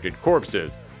resurrected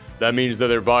corpses. That means that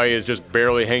their body is just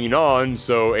barely hanging on,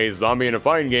 so a zombie in a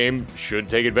fighting game should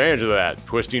take advantage of that,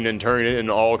 twisting and turning it in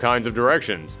all kinds of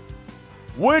directions.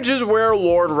 Which is where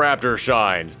Lord Raptor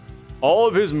shines. All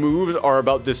of his moves are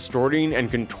about distorting and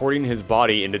contorting his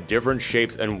body into different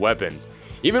shapes and weapons.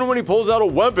 Even when he pulls out a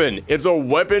weapon, it's a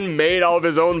weapon made out of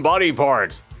his own body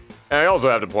parts. And I also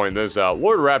have to point this out,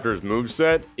 Lord Raptor's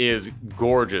moveset is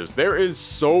gorgeous. There is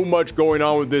so much going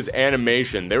on with this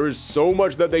animation. There is so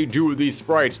much that they do with these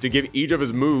sprites to give each of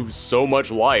his moves so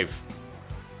much life.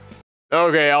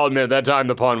 Okay, I'll admit, that time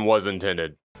the pun was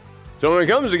intended. So when it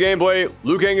comes to gameplay,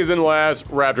 Liu Kang is in last,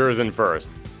 Raptor is in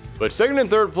first. But second and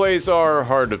third place are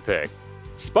hard to pick.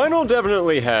 Spinal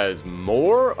definitely has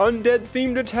more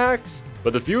undead-themed attacks,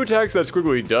 but the few attacks that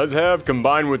Squiggly does have,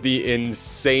 combined with the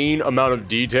insane amount of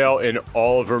detail in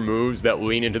all of her moves that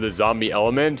lean into the zombie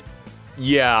element,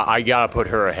 yeah, I gotta put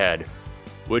her ahead.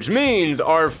 Which means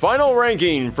our final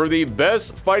ranking for the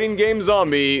best fighting game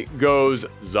zombie goes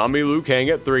Zombie Liu Kang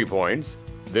at 3 points,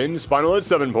 then Spinal at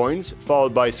 7 points,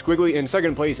 followed by Squiggly in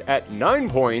second place at 9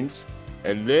 points,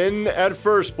 and then at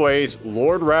first place,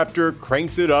 Lord Raptor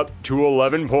cranks it up to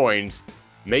 11 points,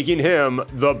 making him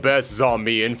the best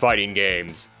zombie in fighting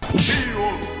games.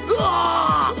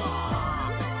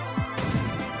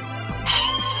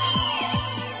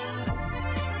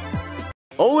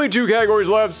 Only 2 categories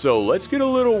left, so let's get a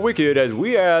little wicked as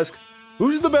we ask,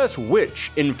 who's the best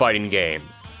witch in fighting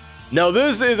games? Now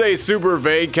this is a super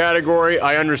vague category,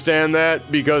 I understand that,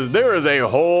 because there is a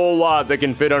whole lot that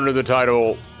can fit under the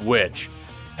title witch.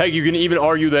 Heck, you can even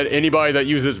argue that anybody that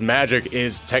uses magic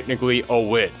is technically a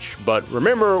witch. But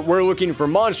remember, we're looking for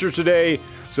monsters today,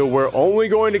 so we're only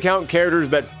going to count characters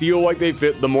that feel like they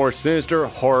fit the more sinister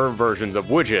horror versions of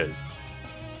witches.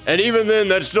 And even then,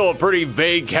 that's still a pretty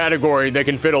vague category that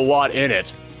can fit a lot in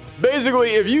it.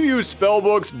 Basically, if you use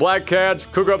spellbooks, black cats,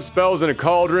 cook up spells in a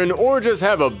cauldron, or just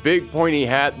have a big pointy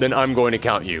hat, then I'm going to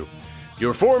count you.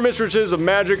 Your 4 mistresses of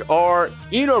magic are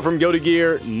Ino from Guilty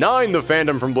Gear, Nine the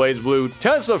Phantom from BlazBlue,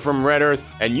 Tessa from Red Earth,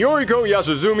 and Yoriko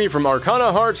Yasuzumi from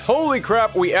Arcana Hearts. Holy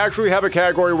crap, we actually have a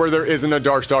category where there isn't a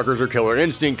Darkstalkers or Killer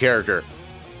Instinct character.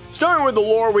 Starting with the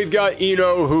lore, we've got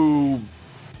Ino who...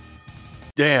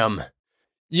 damn.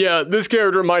 Yeah, this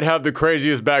character might have the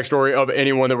craziest backstory of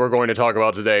anyone that we're going to talk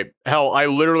about today. Hell, I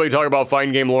literally talk about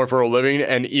fighting game lore for a living,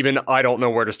 and even I don't know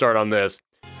where to start on this.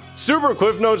 Super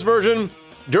Cliff Notes version.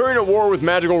 During a war with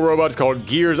magical robots called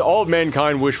Gears, all of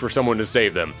mankind wished for someone to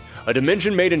save them. A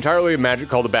dimension made entirely of magic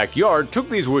called the Backyard took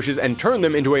these wishes and turned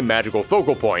them into a magical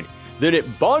focal point. Then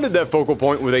it bonded that focal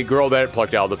point with a girl that it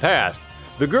plucked out of the past.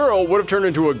 The girl would have turned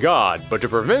into a god, but to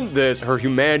prevent this, her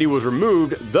humanity was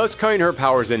removed, thus cutting her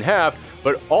powers in half,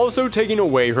 but also taking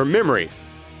away her memories.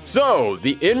 So,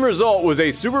 the end result was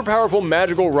a super powerful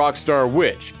magical rock star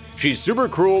witch. She's super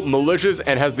cruel, malicious,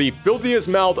 and has the filthiest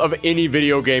mouth of any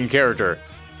video game character.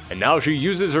 And now she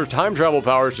uses her time travel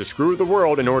powers to screw with the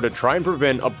world in order to try and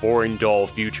prevent a boring, dull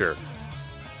future.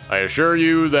 I assure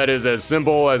you that is as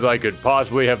simple as I could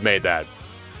possibly have made that.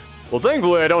 Well,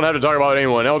 thankfully, I don't have to talk about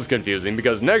anyone else confusing,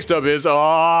 because next up is...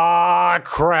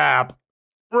 crap.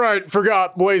 Right,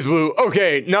 forgot, BlazBlue.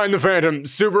 Okay, Nine the Phantom,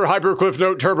 Super Hyper Cliff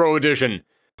Note Turbo Edition.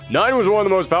 Nine was one of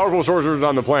the most powerful sorcerers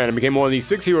on the planet and became one of the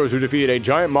 6 heroes who defeated a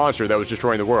giant monster that was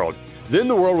destroying the world. Then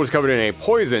the world was covered in a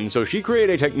poison, so she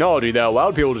created a technology that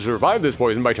allowed people to survive this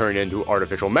poison by turning it into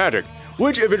artificial magic,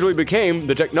 which eventually became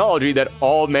the technology that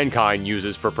all mankind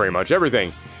uses for pretty much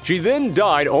everything. She then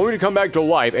died only to come back to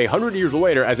life 100 years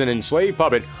later as an enslaved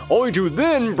puppet, only to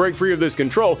then break free of this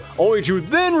control, only to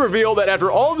then reveal that after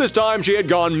all this time she had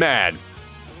gone mad.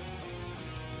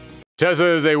 Tessa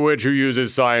is a witch who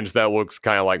uses science that looks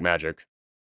kind of like magic.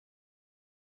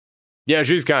 Yeah,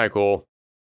 she's kind of cool.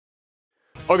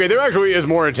 Okay, there actually is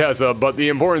more to Tessa, but the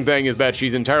important thing is that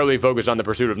she's entirely focused on the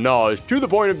pursuit of knowledge, to the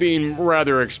point of being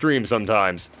rather extreme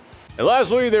sometimes. And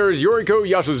lastly, there is Yoriko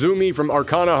Yasuzumi from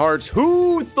Arcana Hearts.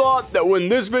 Who thought that when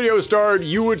this video started,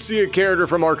 you would see a character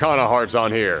from Arcana Hearts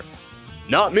on here?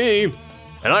 Not me,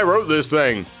 and I wrote this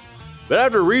thing. But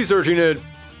after researching it,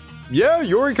 yeah,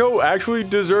 Yoriko actually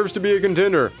deserves to be a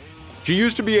contender. She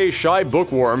used to be a shy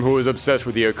bookworm who was obsessed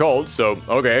with the occult, so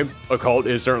okay, occult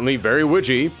is certainly very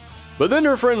witchy. But then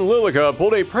her friend Lilica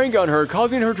pulled a prank on her,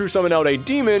 causing her to summon out a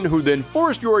demon who then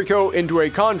forced Yoriko into a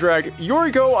contract.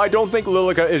 Yoriko, I don't think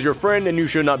Lilica is your friend and you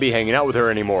should not be hanging out with her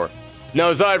anymore.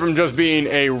 Now, aside from just being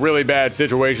a really bad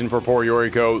situation for poor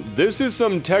Yoriko, this is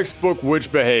some textbook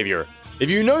witch behavior.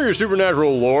 If you know your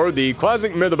supernatural lore, the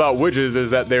classic myth about witches is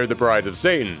that they're the brides of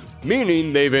Satan,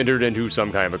 meaning they've entered into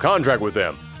some kind of a contract with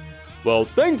them. Well,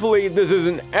 thankfully, this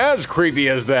isn't as creepy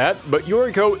as that, but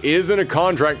Yoriko is in a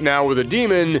contract now with a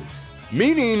demon,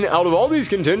 meaning, out of all these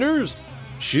contenders,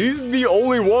 she's the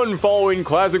only one following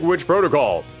classic witch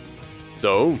protocol.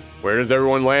 So, where does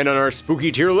everyone land on our spooky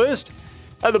tier list?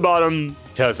 At the bottom,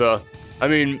 Tessa. I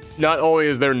mean, not only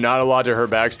is there not a lot to her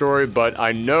backstory, but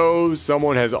I know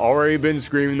someone has already been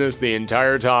screaming this the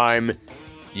entire time.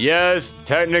 Yes,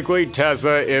 technically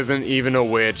Tessa isn't even a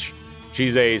witch.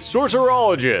 She's a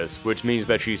sorcerologist, which means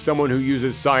that she's someone who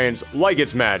uses science like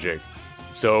it's magic.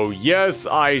 So yes,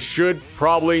 I should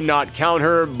probably not count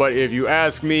her, but if you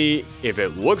ask me, if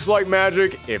it looks like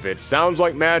magic, if it sounds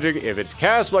like magic, if it's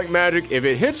cast like magic, if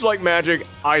it hits like magic,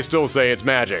 I still say it's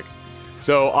magic.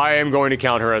 So I am going to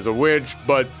count her as a witch,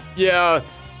 but yeah,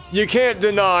 you can't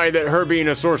deny that her being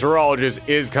a sorcerologist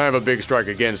is kind of a big strike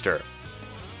against her.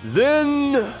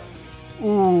 Then,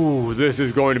 ooh, this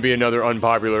is going to be another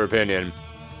unpopular opinion.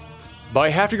 But I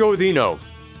have to go with Ino.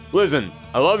 Listen,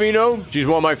 I love Ino, she's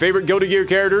one of my favorite Guilty Gear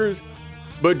characters,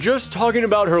 but just talking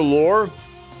about her lore,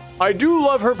 I do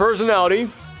love her personality,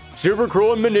 super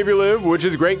cruel and manipulative, which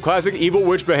is great classic evil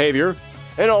witch behavior,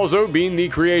 and also being the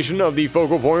creation of the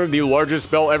focal point of the largest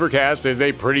spell ever cast is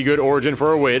a pretty good origin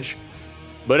for a witch.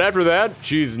 But after that,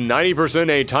 she's 90%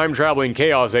 a time-traveling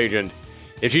chaos agent.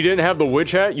 If she didn't have the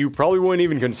witch hat, you probably wouldn't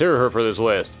even consider her for this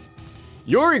list.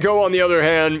 Yoriko, on the other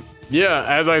hand, yeah,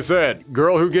 as I said,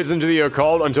 girl who gets into the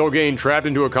occult until getting trapped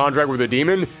into a contract with a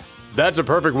demon, that's a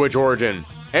perfect witch origin.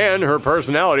 And her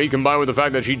personality, combined with the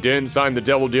fact that she didn't sign the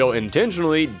devil deal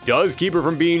intentionally, does keep her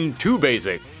from being too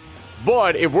basic.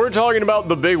 But if we're talking about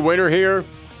the big winner here,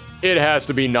 it has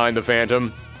to be Nine the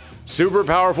Phantom. Super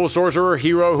powerful sorcerer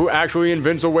hero who actually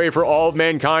invents a way for all of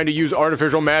mankind to use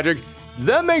artificial magic.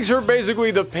 That makes her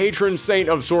basically the patron saint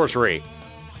of sorcery.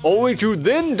 Only to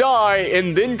then die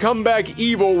and then come back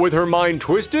evil with her mind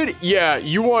twisted? Yeah,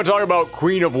 you want to talk about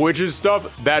Queen of Witches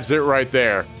stuff? That's it right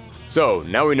there. So,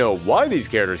 now we know why these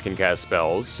characters can cast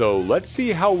spells, so let's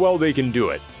see how well they can do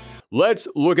it. Let's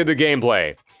look at the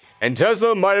gameplay. And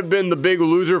Tessa might have been the big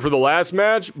loser for the last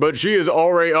match, but she is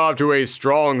already off to a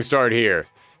strong start here.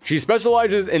 She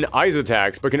specializes in ice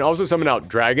attacks, but can also summon out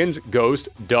dragons, ghosts,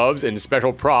 doves, and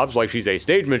special props like she's a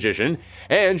stage magician,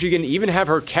 and she can even have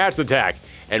her cats attack.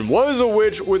 And what is a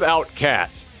witch without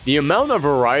cats? The amount of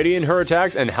variety in her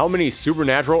attacks and how many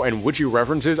supernatural and witchy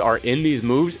references are in these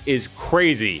moves is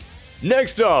crazy.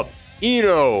 Next up,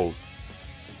 Ino.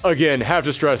 Again, have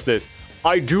to stress this.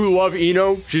 I do love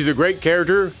Ino, she's a great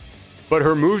character, but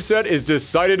her moveset is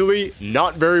decidedly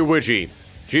not very witchy.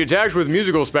 She attacks with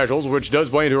musical specials, which does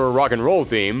play into her rock and roll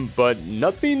theme, but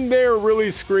nothing there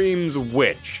really screams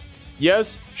witch.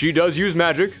 Yes, she does use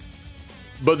magic,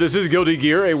 but this is Guilty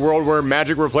Gear, a world where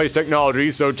magic replaced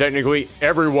technology, so technically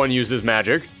everyone uses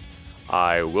magic.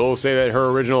 I will say that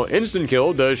her original instant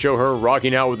kill does show her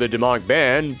rocking out with a demonic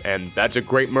band, and that's a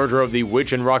great merger of the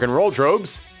witch and rock and roll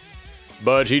tropes.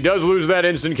 But she does lose that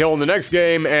instant kill in the next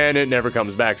game, and it never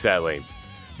comes back, sadly.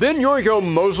 Then Yoriko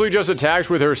mostly just attacks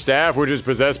with her staff, which is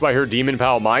possessed by her demon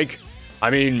pal Mike.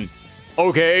 I mean,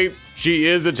 okay, She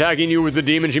is attacking you with the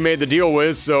demon she made the deal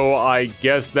with, so I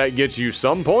guess that gets you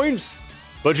some points.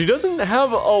 But she doesn't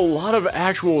have a lot of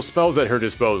actual spells at her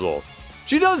disposal.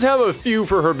 She does have a few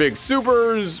for her big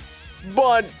supers,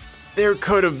 but there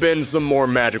could have been some more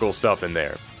magical stuff in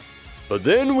there. But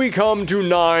then we come to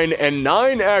 9, and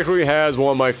 9 actually has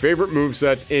one of my favorite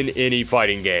movesets in any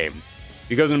fighting game.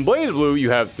 Because in BlazBlue, you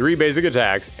have 3 basic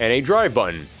attacks and a drive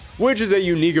button, which is a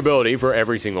unique ability for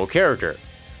every single character.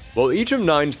 Well, each of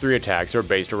 9's 3 attacks are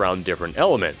based around different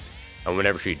elements, and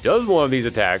whenever she does one of these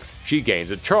attacks, she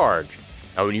gains a charge.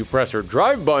 And when you press her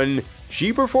drive button,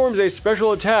 she performs a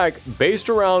special attack based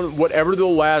around whatever the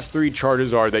last 3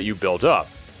 charges are that you built up.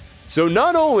 So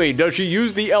not only does she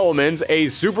use the elements, a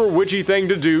super witchy thing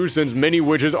to do since many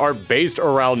witches are based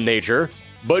around nature,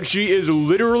 but she is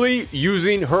literally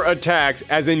using her attacks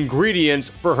as ingredients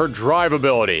for her drive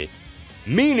ability.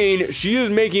 Meaning she is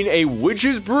making a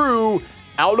witch's brew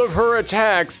out of her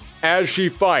attacks as she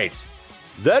fights.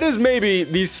 That is maybe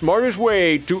the smartest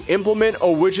way to implement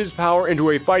a witch's power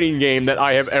into a fighting game that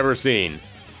I have ever seen.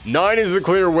 9 is the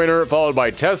clear winner, followed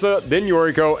by Tessa, then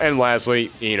Yoriko, and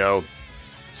lastly, Ino.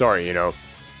 Sorry, Ino.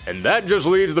 And that just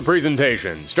leaves the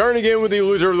presentation. Starting again with the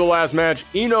loser of the last match,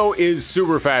 Ino is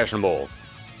super fashionable.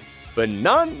 But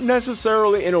not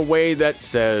necessarily in a way that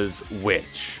says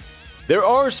witch. There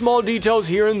are small details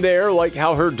here and there, like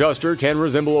how her duster can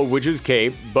resemble a witch's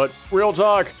cape, but real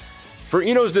talk, for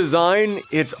Ino's design,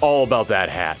 it's all about that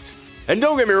hat. And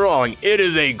don't get me wrong, it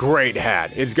is a great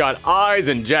hat. It's got eyes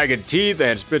and jagged teeth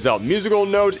and spits out musical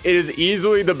notes. It is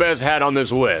easily the best hat on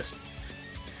this list.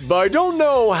 But I don't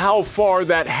know how far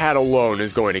that hat alone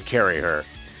is going to carry her.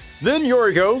 Then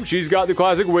Yoriko, she's got the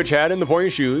classic witch hat and the pointy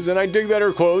shoes, and I dig that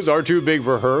her clothes are too big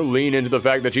for her, lean into the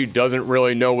fact that she doesn't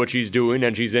really know what she's doing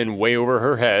and she's in way over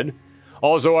her head.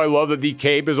 Also, I love that the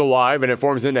cape is alive and it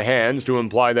forms into hands to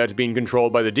imply that it's being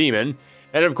controlled by the demon.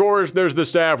 And of course, there's the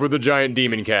staff with the giant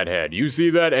demon cat head. You see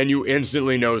that and you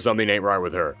instantly know something ain't right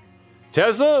with her.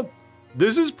 Tessa?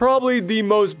 This is probably the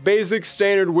most basic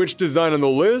standard witch design on the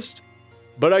list,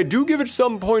 but I do give it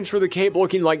some points for the cape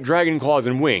looking like dragon claws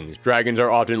and wings. Dragons are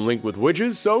often linked with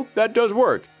witches, so that does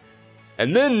work.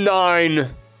 And then 9.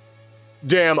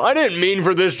 Damn, I didn't mean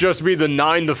for this just to be the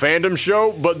 9 the Phantom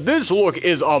show, but this look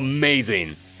is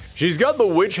amazing. She's got the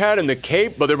witch hat and the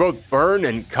cape, but they're both burned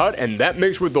and cut, and that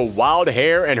mixed with the wild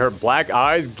hair and her black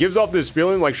eyes gives off this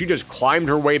feeling like she just climbed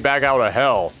her way back out of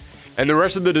hell. And the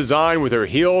rest of the design with her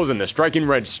heels and the striking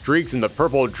red streaks in the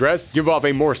purple dress give off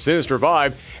a more sinister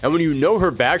vibe, and when you know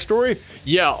her backstory,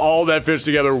 yeah, all that fits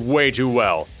together way too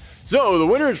well. So the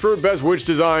winners for best witch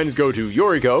designs go to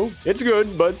Yoriko, it's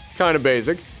good, but kinda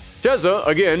basic. Tessa,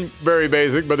 again, very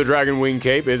basic, but the dragon wing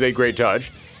cape is a great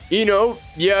touch. Ino,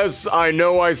 yes, I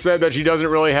know I said that she doesn't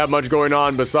really have much going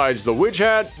on besides the witch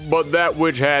hat, but that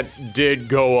witch hat did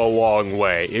go a long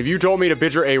way. If you told me to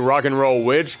picture a rock and roll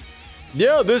witch,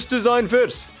 yeah, this design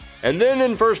fits. And then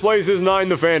in first place is 9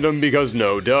 the Phantom because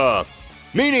no duh.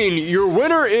 Meaning your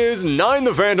winner is 9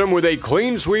 the Phantom with a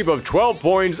clean sweep of 12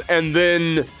 points, and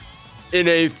then in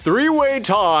a 3-way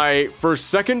tie for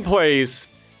second place,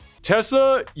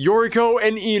 Tessa, Yoriko,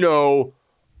 and Ino,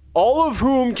 all of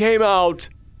whom came out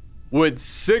with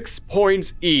 6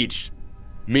 points each.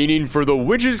 Meaning for the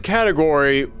witches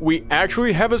category, we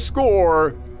actually have a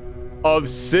score of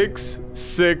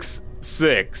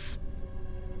 666.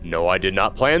 No, I did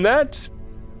not plan that.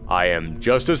 I am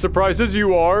just as surprised as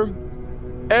you are,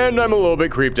 and I'm a little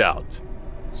bit creeped out.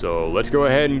 So let's go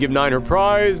ahead and give 9 her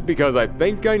prize, because I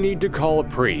think I need to call a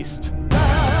priest.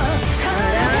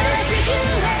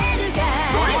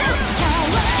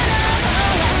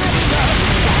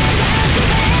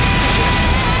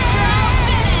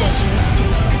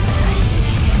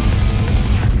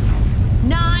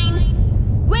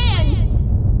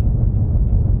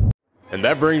 And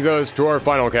that brings us to our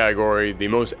final category, the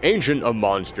most ancient of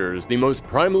monsters, the most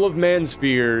primal of man's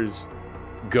fears,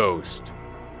 Ghost.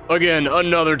 Again,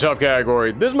 another tough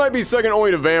category. This might be second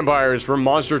only to vampires for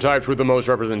monster types with the most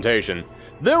representation.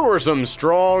 There were some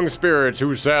strong spirits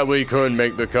who sadly couldn't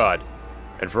make the cut.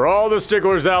 And for all the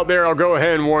sticklers out there, I'll go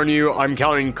ahead and warn you, I'm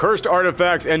counting cursed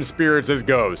artifacts and spirits as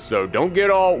ghosts, so don't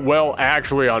get all, well,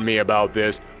 actually on me about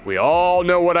this. We all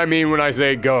know what I mean when I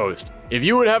say ghost. If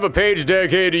you would have a page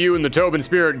dedicated to you in the Tobin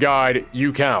Spirit Guide,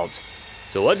 you count.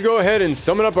 So let's go ahead and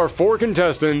summon up our 4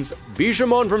 contestants: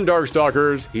 Bishamon from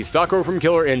Darkstalkers, Hisako from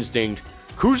Killer Instinct,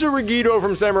 Kusarigito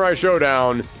from Samurai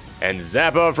Showdown, and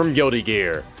Zappa from Guilty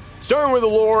Gear. Starting with the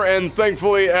lore, and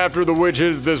thankfully after the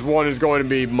witches, this one is going to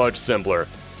be much simpler.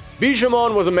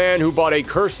 Bishamon was a man who bought a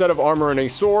cursed set of armor and a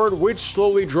sword, which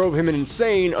slowly drove him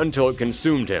insane until it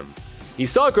consumed him.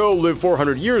 Hisako lived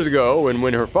 400 years ago, and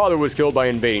when her father was killed by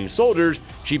invading soldiers,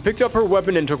 she picked up her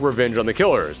weapon and took revenge on the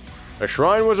killers. A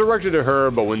shrine was erected to her,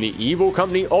 but when the evil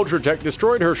company Ultratech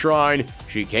destroyed her shrine,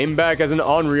 she came back as an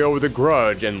Onryo with a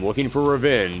grudge and looking for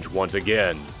revenge once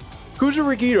again.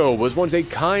 Kusarigito was once a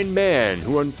kind man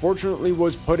who unfortunately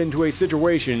was put into a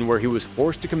situation where he was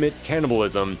forced to commit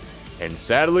cannibalism, and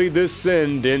sadly this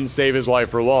sin didn't save his life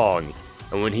for long.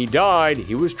 And when he died,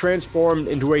 he was transformed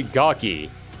into a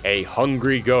Gaki, a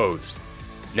hungry ghost.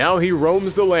 Now he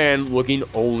roams the land looking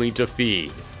only to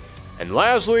feed. And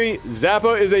lastly,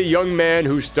 Zappa is a young man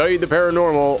who studied the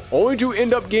paranormal only to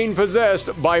end up getting possessed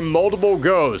by multiple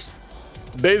ghosts.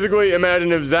 Basically,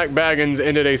 imagine if Zach Baggins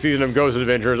ended a season of Ghost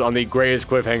Adventures on the greatest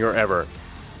cliffhanger ever.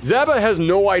 Zappa has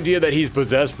no idea that he's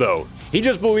possessed though. He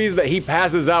just believes that he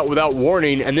passes out without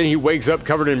warning and then he wakes up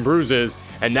covered in bruises,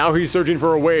 and now he's searching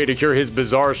for a way to cure his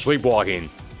bizarre sleepwalking.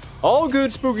 All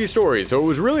good spooky stories, so it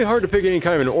was really hard to pick any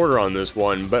kind of an order on this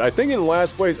one, but I think in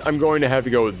last place I'm going to have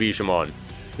to go with Bishamon.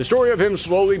 The story of him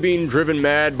slowly being driven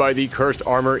mad by the cursed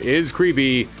armor is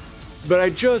creepy, but I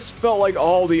just felt like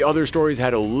all the other stories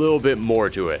had a little bit more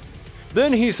to it.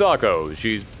 Then Hisako,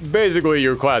 she's basically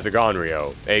your classic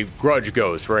Onryo, a grudge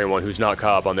ghost for anyone who's not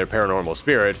caught up on their paranormal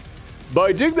spirits, but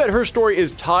I dig that her story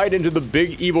is tied into the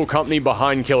big evil company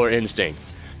behind Killer Instinct.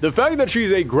 The fact that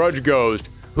she's a grudge ghost,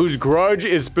 whose grudge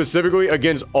is specifically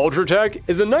against Ultratech,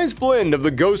 is a nice blend of the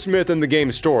ghost myth and the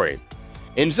game's story.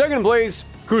 In second place,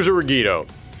 Kusarigito.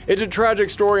 It's a tragic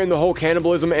story and the whole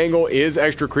cannibalism angle is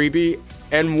extra creepy,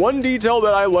 and one detail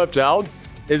that I left out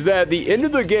is that at the end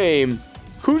of the game,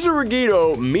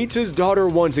 Kusarigito meets his daughter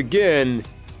once again,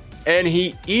 and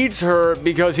he eats her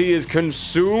because he is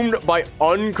consumed by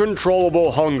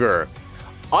uncontrollable hunger.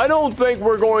 I don't think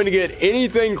we're going to get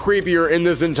anything creepier in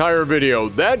this entire video.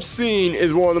 That scene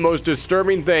is one of the most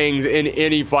disturbing things in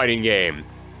any fighting game.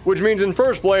 Which means in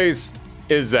first place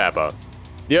is Zappa.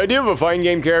 The idea of a fighting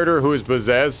game character who is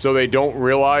possessed so they don't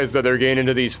realize that they're getting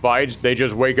into these fights, they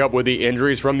just wake up with the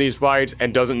injuries from these fights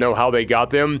and doesn't know how they got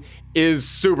them, is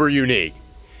super unique.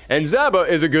 And Zappa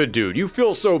is a good dude, you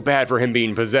feel so bad for him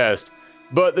being possessed,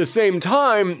 but at the same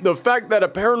time, the fact that a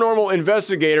paranormal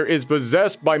investigator is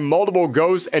possessed by multiple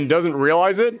ghosts and doesn't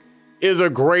realize it is a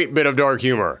great bit of dark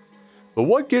humor. But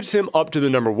what gets him up to the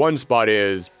number 1 spot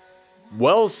is,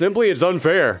 well, simply it's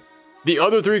unfair. The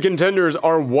other 3 contenders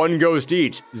are 1 ghost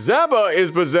each. Zappa is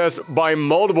possessed by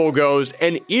multiple ghosts,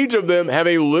 and each of them have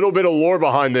a little bit of lore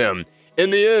behind them. In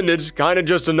the end, it's kinda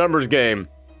just a numbers game.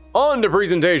 On to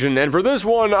presentation, and for this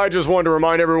one, I just want to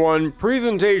remind everyone,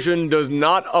 presentation does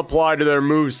not apply to their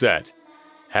moveset.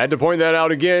 Had to point that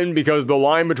out again because the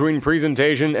line between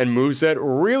presentation and moveset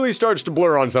really starts to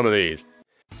blur on some of these.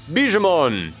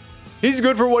 Bishamon. He's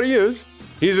good for what he is.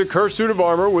 He's a cursed suit of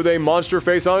armor with a monster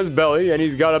face on his belly, and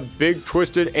he's got a big,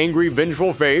 twisted, angry,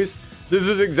 vengeful face. This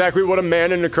is exactly what a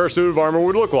man in a cursed suit of armor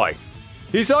would look like.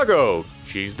 Hisako.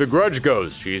 She's the grudge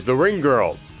ghost. She's the ring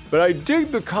girl. But I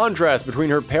dig the contrast between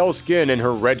her pale skin and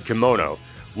her red kimono,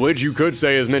 which you could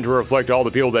say is meant to reflect all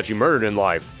the people that she murdered in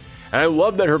life. And I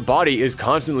love that her body is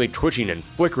constantly twitching and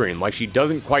flickering like she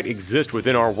doesn't quite exist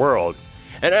within our world.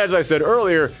 And as I said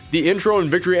earlier, the intro and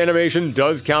victory animation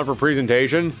does count for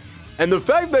presentation, and the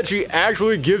fact that she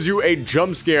actually gives you a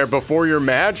jump scare before your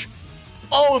match,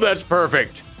 oh, that's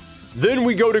perfect. Then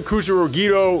we go to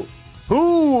Kusarigito,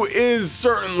 who is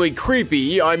certainly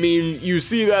creepy. I mean, you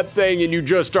see that thing and you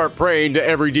just start praying to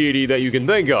every deity that you can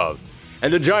think of.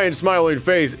 And the giant smiling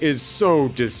face is so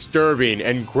disturbing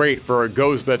and great for a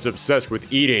ghost that's obsessed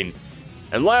with eating.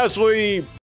 And lastly,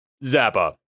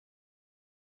 Zappa.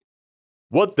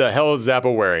 What the hell is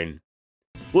Zappa wearing?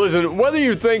 Listen, whether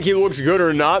you think he looks good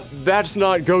or not, that's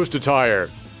not ghost attire.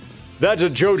 That's a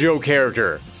JoJo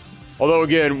character. Although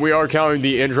again, we are counting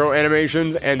the intro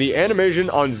animations, and the animation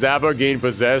on Zappa getting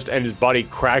possessed and his body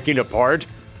cracking apart.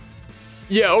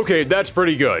 Yeah, okay, that's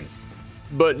pretty good.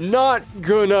 But not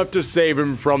good enough to save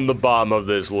him from the bottom of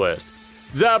this list.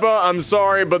 Zappa, I'm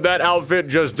sorry, but that outfit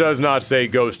just does not say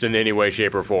ghost in any way,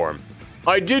 shape, or form.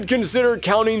 I did consider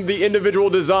counting the individual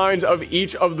designs of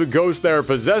each of the ghosts that are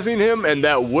possessing him, and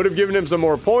that would have given him some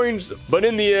more points, but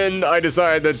in the end, I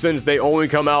decided that since they only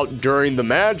come out during the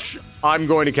match, I'm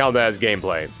going to count that as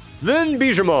gameplay. Then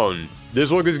Bishamon.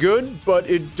 This look is good, but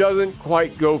it doesn't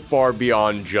quite go far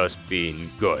beyond just being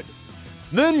good.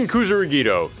 Then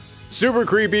Kusarigito. Super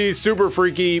creepy, super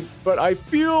freaky, but I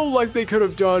feel like they could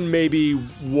have done maybe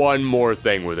one more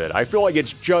thing with it. I feel like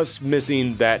it's just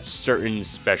missing that certain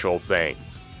special thing.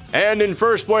 And in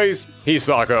first place,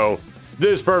 Hisako.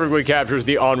 This perfectly captures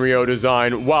the Onryo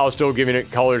design while still giving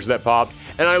it colors that pop,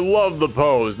 and I love the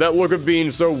pose, that look of being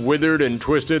so withered and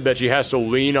twisted that she has to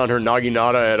lean on her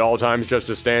naginata at all times just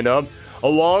to stand up,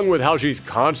 along with how she's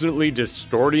constantly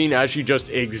distorting as she just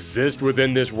exists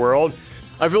within this world.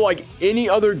 I feel like any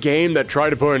other game that tried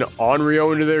to put an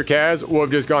Onryo into their cast would have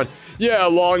just gone, yeah,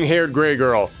 long-haired gray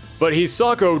girl. But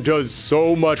Hisako does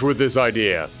so much with this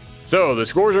idea. So, the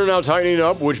scores are now tightening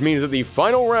up, which means that the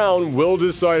final round will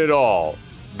decide it all.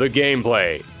 The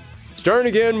gameplay. Starting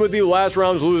again with the last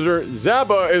round's loser,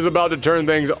 Zappa is about to turn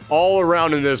things all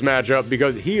around in this matchup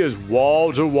because he is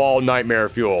wall-to-wall nightmare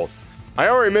fuel. I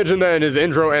already mentioned that in his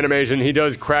intro animation, he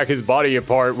does crack his body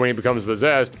apart when he becomes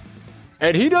possessed,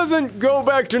 and he doesn't go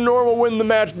back to normal when the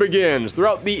match begins.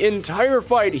 Throughout the entire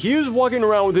fight, he is walking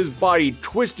around with his body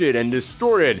twisted and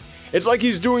distorted. It's like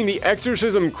he's doing the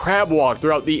exorcism crab walk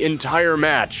throughout the entire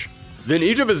match. Then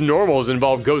each of his normals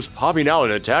involve ghosts popping out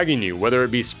and attacking you, whether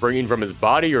it be springing from his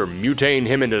body or mutating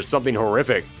him into something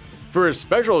horrific. For his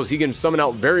specials, he can summon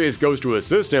out various ghosts to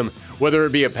assist him, whether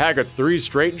it be a pack of 3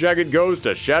 straight-jacket ghosts,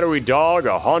 a shadowy dog,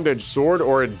 a haunted sword,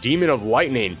 or a demon of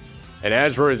lightning. And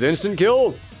as for his instant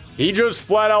kill, he just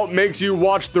flat out makes you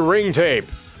watch the ring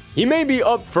tape. He may be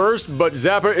up first, but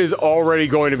Zappa is already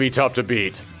going to be tough to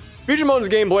beat. Bishamon's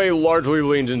gameplay largely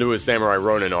leans into his Samurai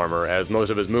Ronin armor, as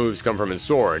most of his moves come from his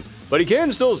sword, but he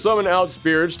can still summon out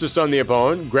spirits to stun the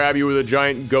opponent, grab you with a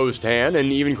giant ghost hand,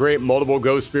 and even create multiple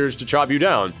ghost spirits to chop you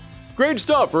down. Great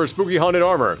stuff for a spooky haunted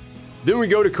armor. Then we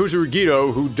go to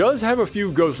Kusurigito, who does have a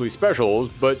few ghostly specials,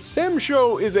 but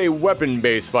Samsho is a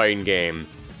weapon-based fighting game.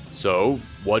 So,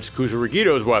 what's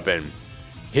Kusurigito's weapon?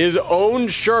 His own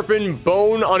sharpened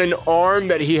bone on an arm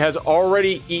that he has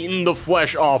already eaten the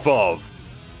flesh off of.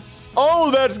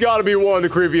 Oh, that's gotta be one of the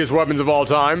creepiest weapons of all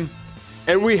time.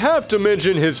 And we have to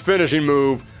mention his finishing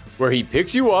move, where he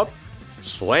picks you up,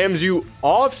 slams you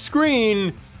off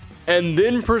screen, and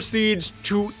then proceeds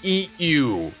to eat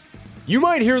you. You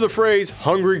might hear the phrase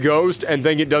hungry ghost and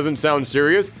think it doesn't sound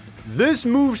serious. This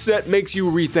moveset makes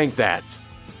you rethink that.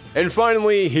 And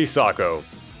finally, Hisako.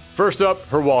 First up,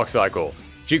 her walk cycle.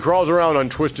 She crawls around on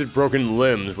twisted, broken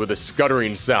limbs with a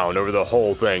scuttering sound over the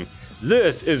whole thing.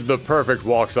 This is the perfect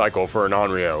walk cycle for an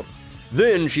Onryo.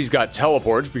 Then she's got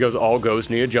teleports because all ghosts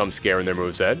need a jump scare in their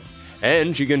moveset,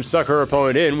 and she can suck her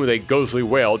opponent in with a ghostly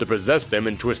wail to possess them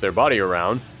and twist their body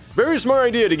around. Very smart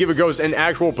idea to give a ghost an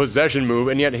actual possession move,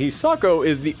 and yet Hisako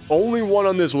is the only one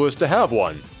on this list to have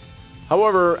one.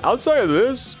 However, outside of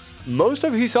this, most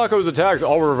of Hisako's attacks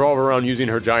all revolve around using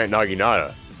her giant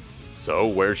naginata. So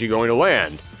where's she going to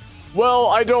land? Well,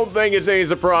 I don't think it's any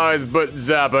surprise, but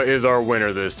Zappa is our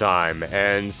winner this time,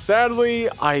 and sadly,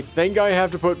 I think I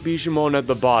have to put Bishamon at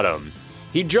the bottom.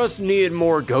 He just needed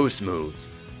more ghost moves.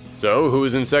 So,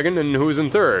 who's in second and who's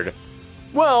in third?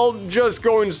 Well, just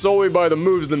going solely by the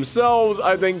moves themselves,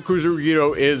 I think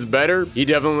Kusurigito is better. He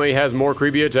definitely has more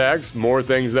creepy attacks, more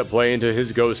things that play into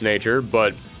his ghost nature,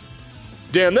 but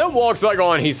damn, that walk cycle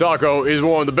on Hisako is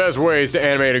one of the best ways to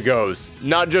animate a ghost.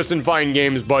 Not just in fighting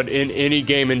games, but in any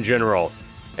game in general.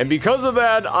 And because of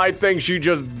that, I think she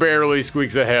just barely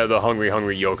squeaks ahead of the hungry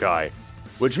yokai.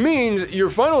 Which means your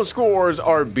final scores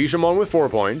are Bishamon with 4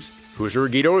 points,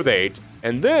 Kusurigito with 8,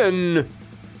 and then...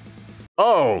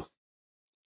 oh,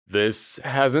 this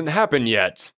hasn't happened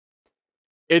yet.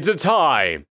 It's a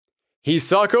tie.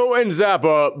 Hisako and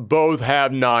Zappa both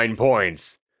have 9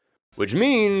 points. Which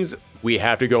means we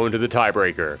have to go into the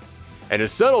tiebreaker. And to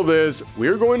settle this,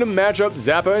 we're going to match up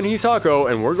Zappa and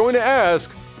Hisako, and we're going to ask,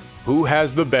 who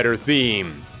has the better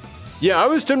theme? Yeah, I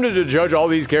was tempted to judge all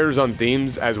these characters on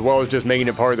themes, as well as just making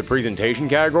it part of the presentation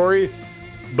category,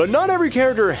 but not every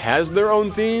character has their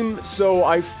own theme, so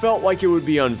I felt like it would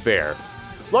be unfair.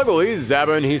 Luckily,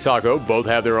 Zappa and Hisako both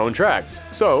have their own tracks,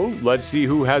 so let's see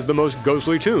who has the most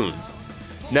ghostly tunes.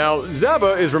 Now,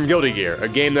 Zappa is from Guilty Gear, a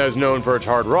game that is known for its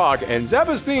hard rock, and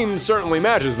Zappa's theme certainly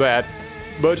matches that,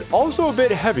 but also a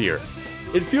bit heavier.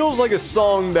 It feels like a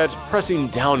song that's pressing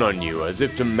down on you, as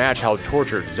if to match how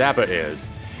tortured Zappa is.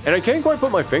 And I can't quite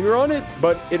put my finger on it,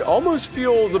 but it almost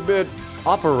feels a bit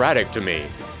operatic to me.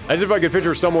 As if I could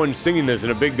picture someone singing this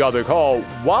in a big gothic hall,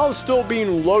 while still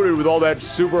being loaded with all that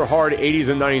super hard 80s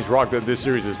and 90s rock that this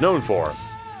series is known for.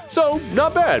 So,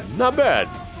 not bad, not bad.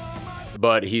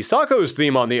 But Hisako's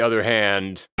theme, on the other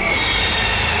hand...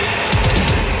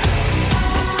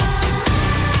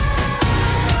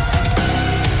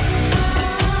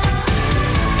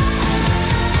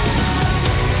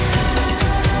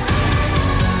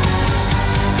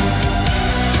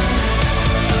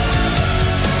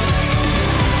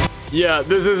 yeah,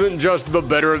 this isn't just the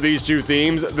better of these two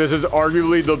themes, this is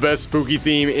arguably the best spooky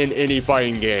theme in any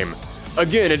fighting game.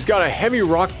 Again, it's got a heavy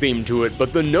rock theme to it,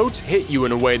 but the notes hit you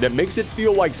in a way that makes it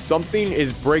feel like something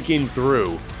is breaking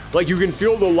through. Like you can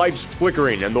feel the lights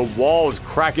flickering and the walls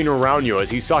cracking around you as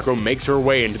Hisako makes her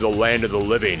way into the land of the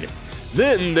living.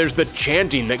 Then there's the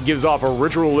chanting that gives off a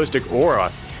ritualistic aura,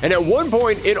 and at one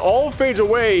point it all fades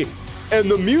away,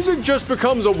 and the music just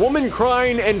becomes a woman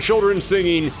crying and children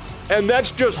singing, and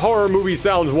that's just horror movie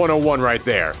sounds 101 right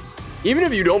there. Even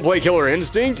if you don't play Killer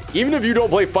Instinct, even if you don't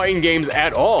play fighting games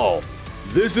at all,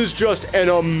 this is just an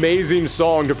amazing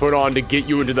song to put on to get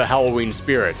you into the Halloween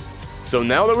spirit. So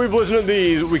now that we've listened to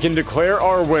these, we can declare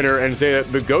our winner and say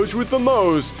that the ghost with the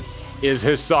most is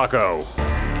Hisako.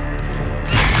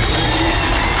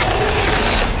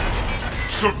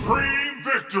 Supreme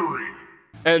victory!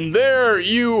 And there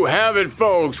you have it,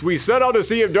 folks. We set out to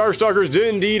see if Darkstalkers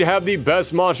did indeed have the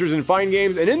best monsters in fighting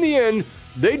games, and in the end,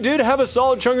 they did have a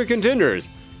solid chunk of contenders.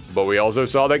 But we also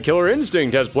saw that Killer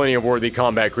Instinct has plenty of worthy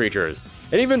combat creatures.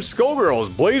 And even Skullgirls,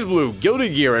 BlazBlue,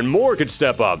 Guilty Gear, and more could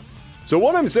step up. So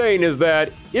what I'm saying is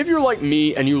that if you're like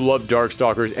me and you love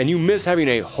Darkstalkers and you miss having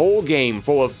a whole game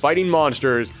full of fighting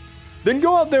monsters, then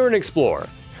go out there and explore.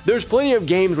 There's plenty of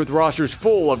games with rosters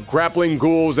full of grappling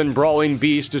ghouls and brawling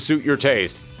beasts to suit your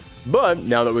taste. But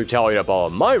now that we've tallied up all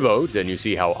of my votes and you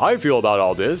see how I feel about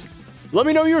all this, let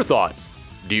me know your thoughts.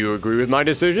 Do you agree with my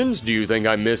decisions? Do you think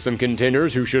I missed some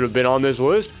contenders who should have been on this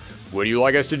list? Would you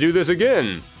like us to do this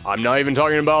again? I'm not even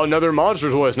talking about another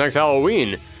monsters list next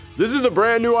Halloween. This is a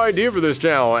brand new idea for this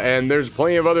channel, and there's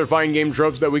plenty of other fighting game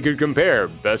tropes that we could compare.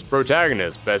 Best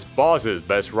protagonists, best bosses,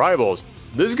 best rivals.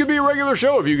 This could be a regular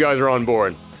show if you guys are on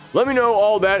board. Let me know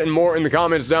all that and more in the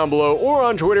comments down below or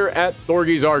on Twitter at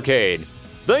ThorgiesArcade.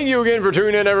 Thank you again for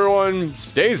tuning in, everyone.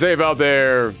 Stay safe out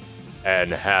there,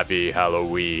 and happy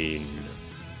Halloween.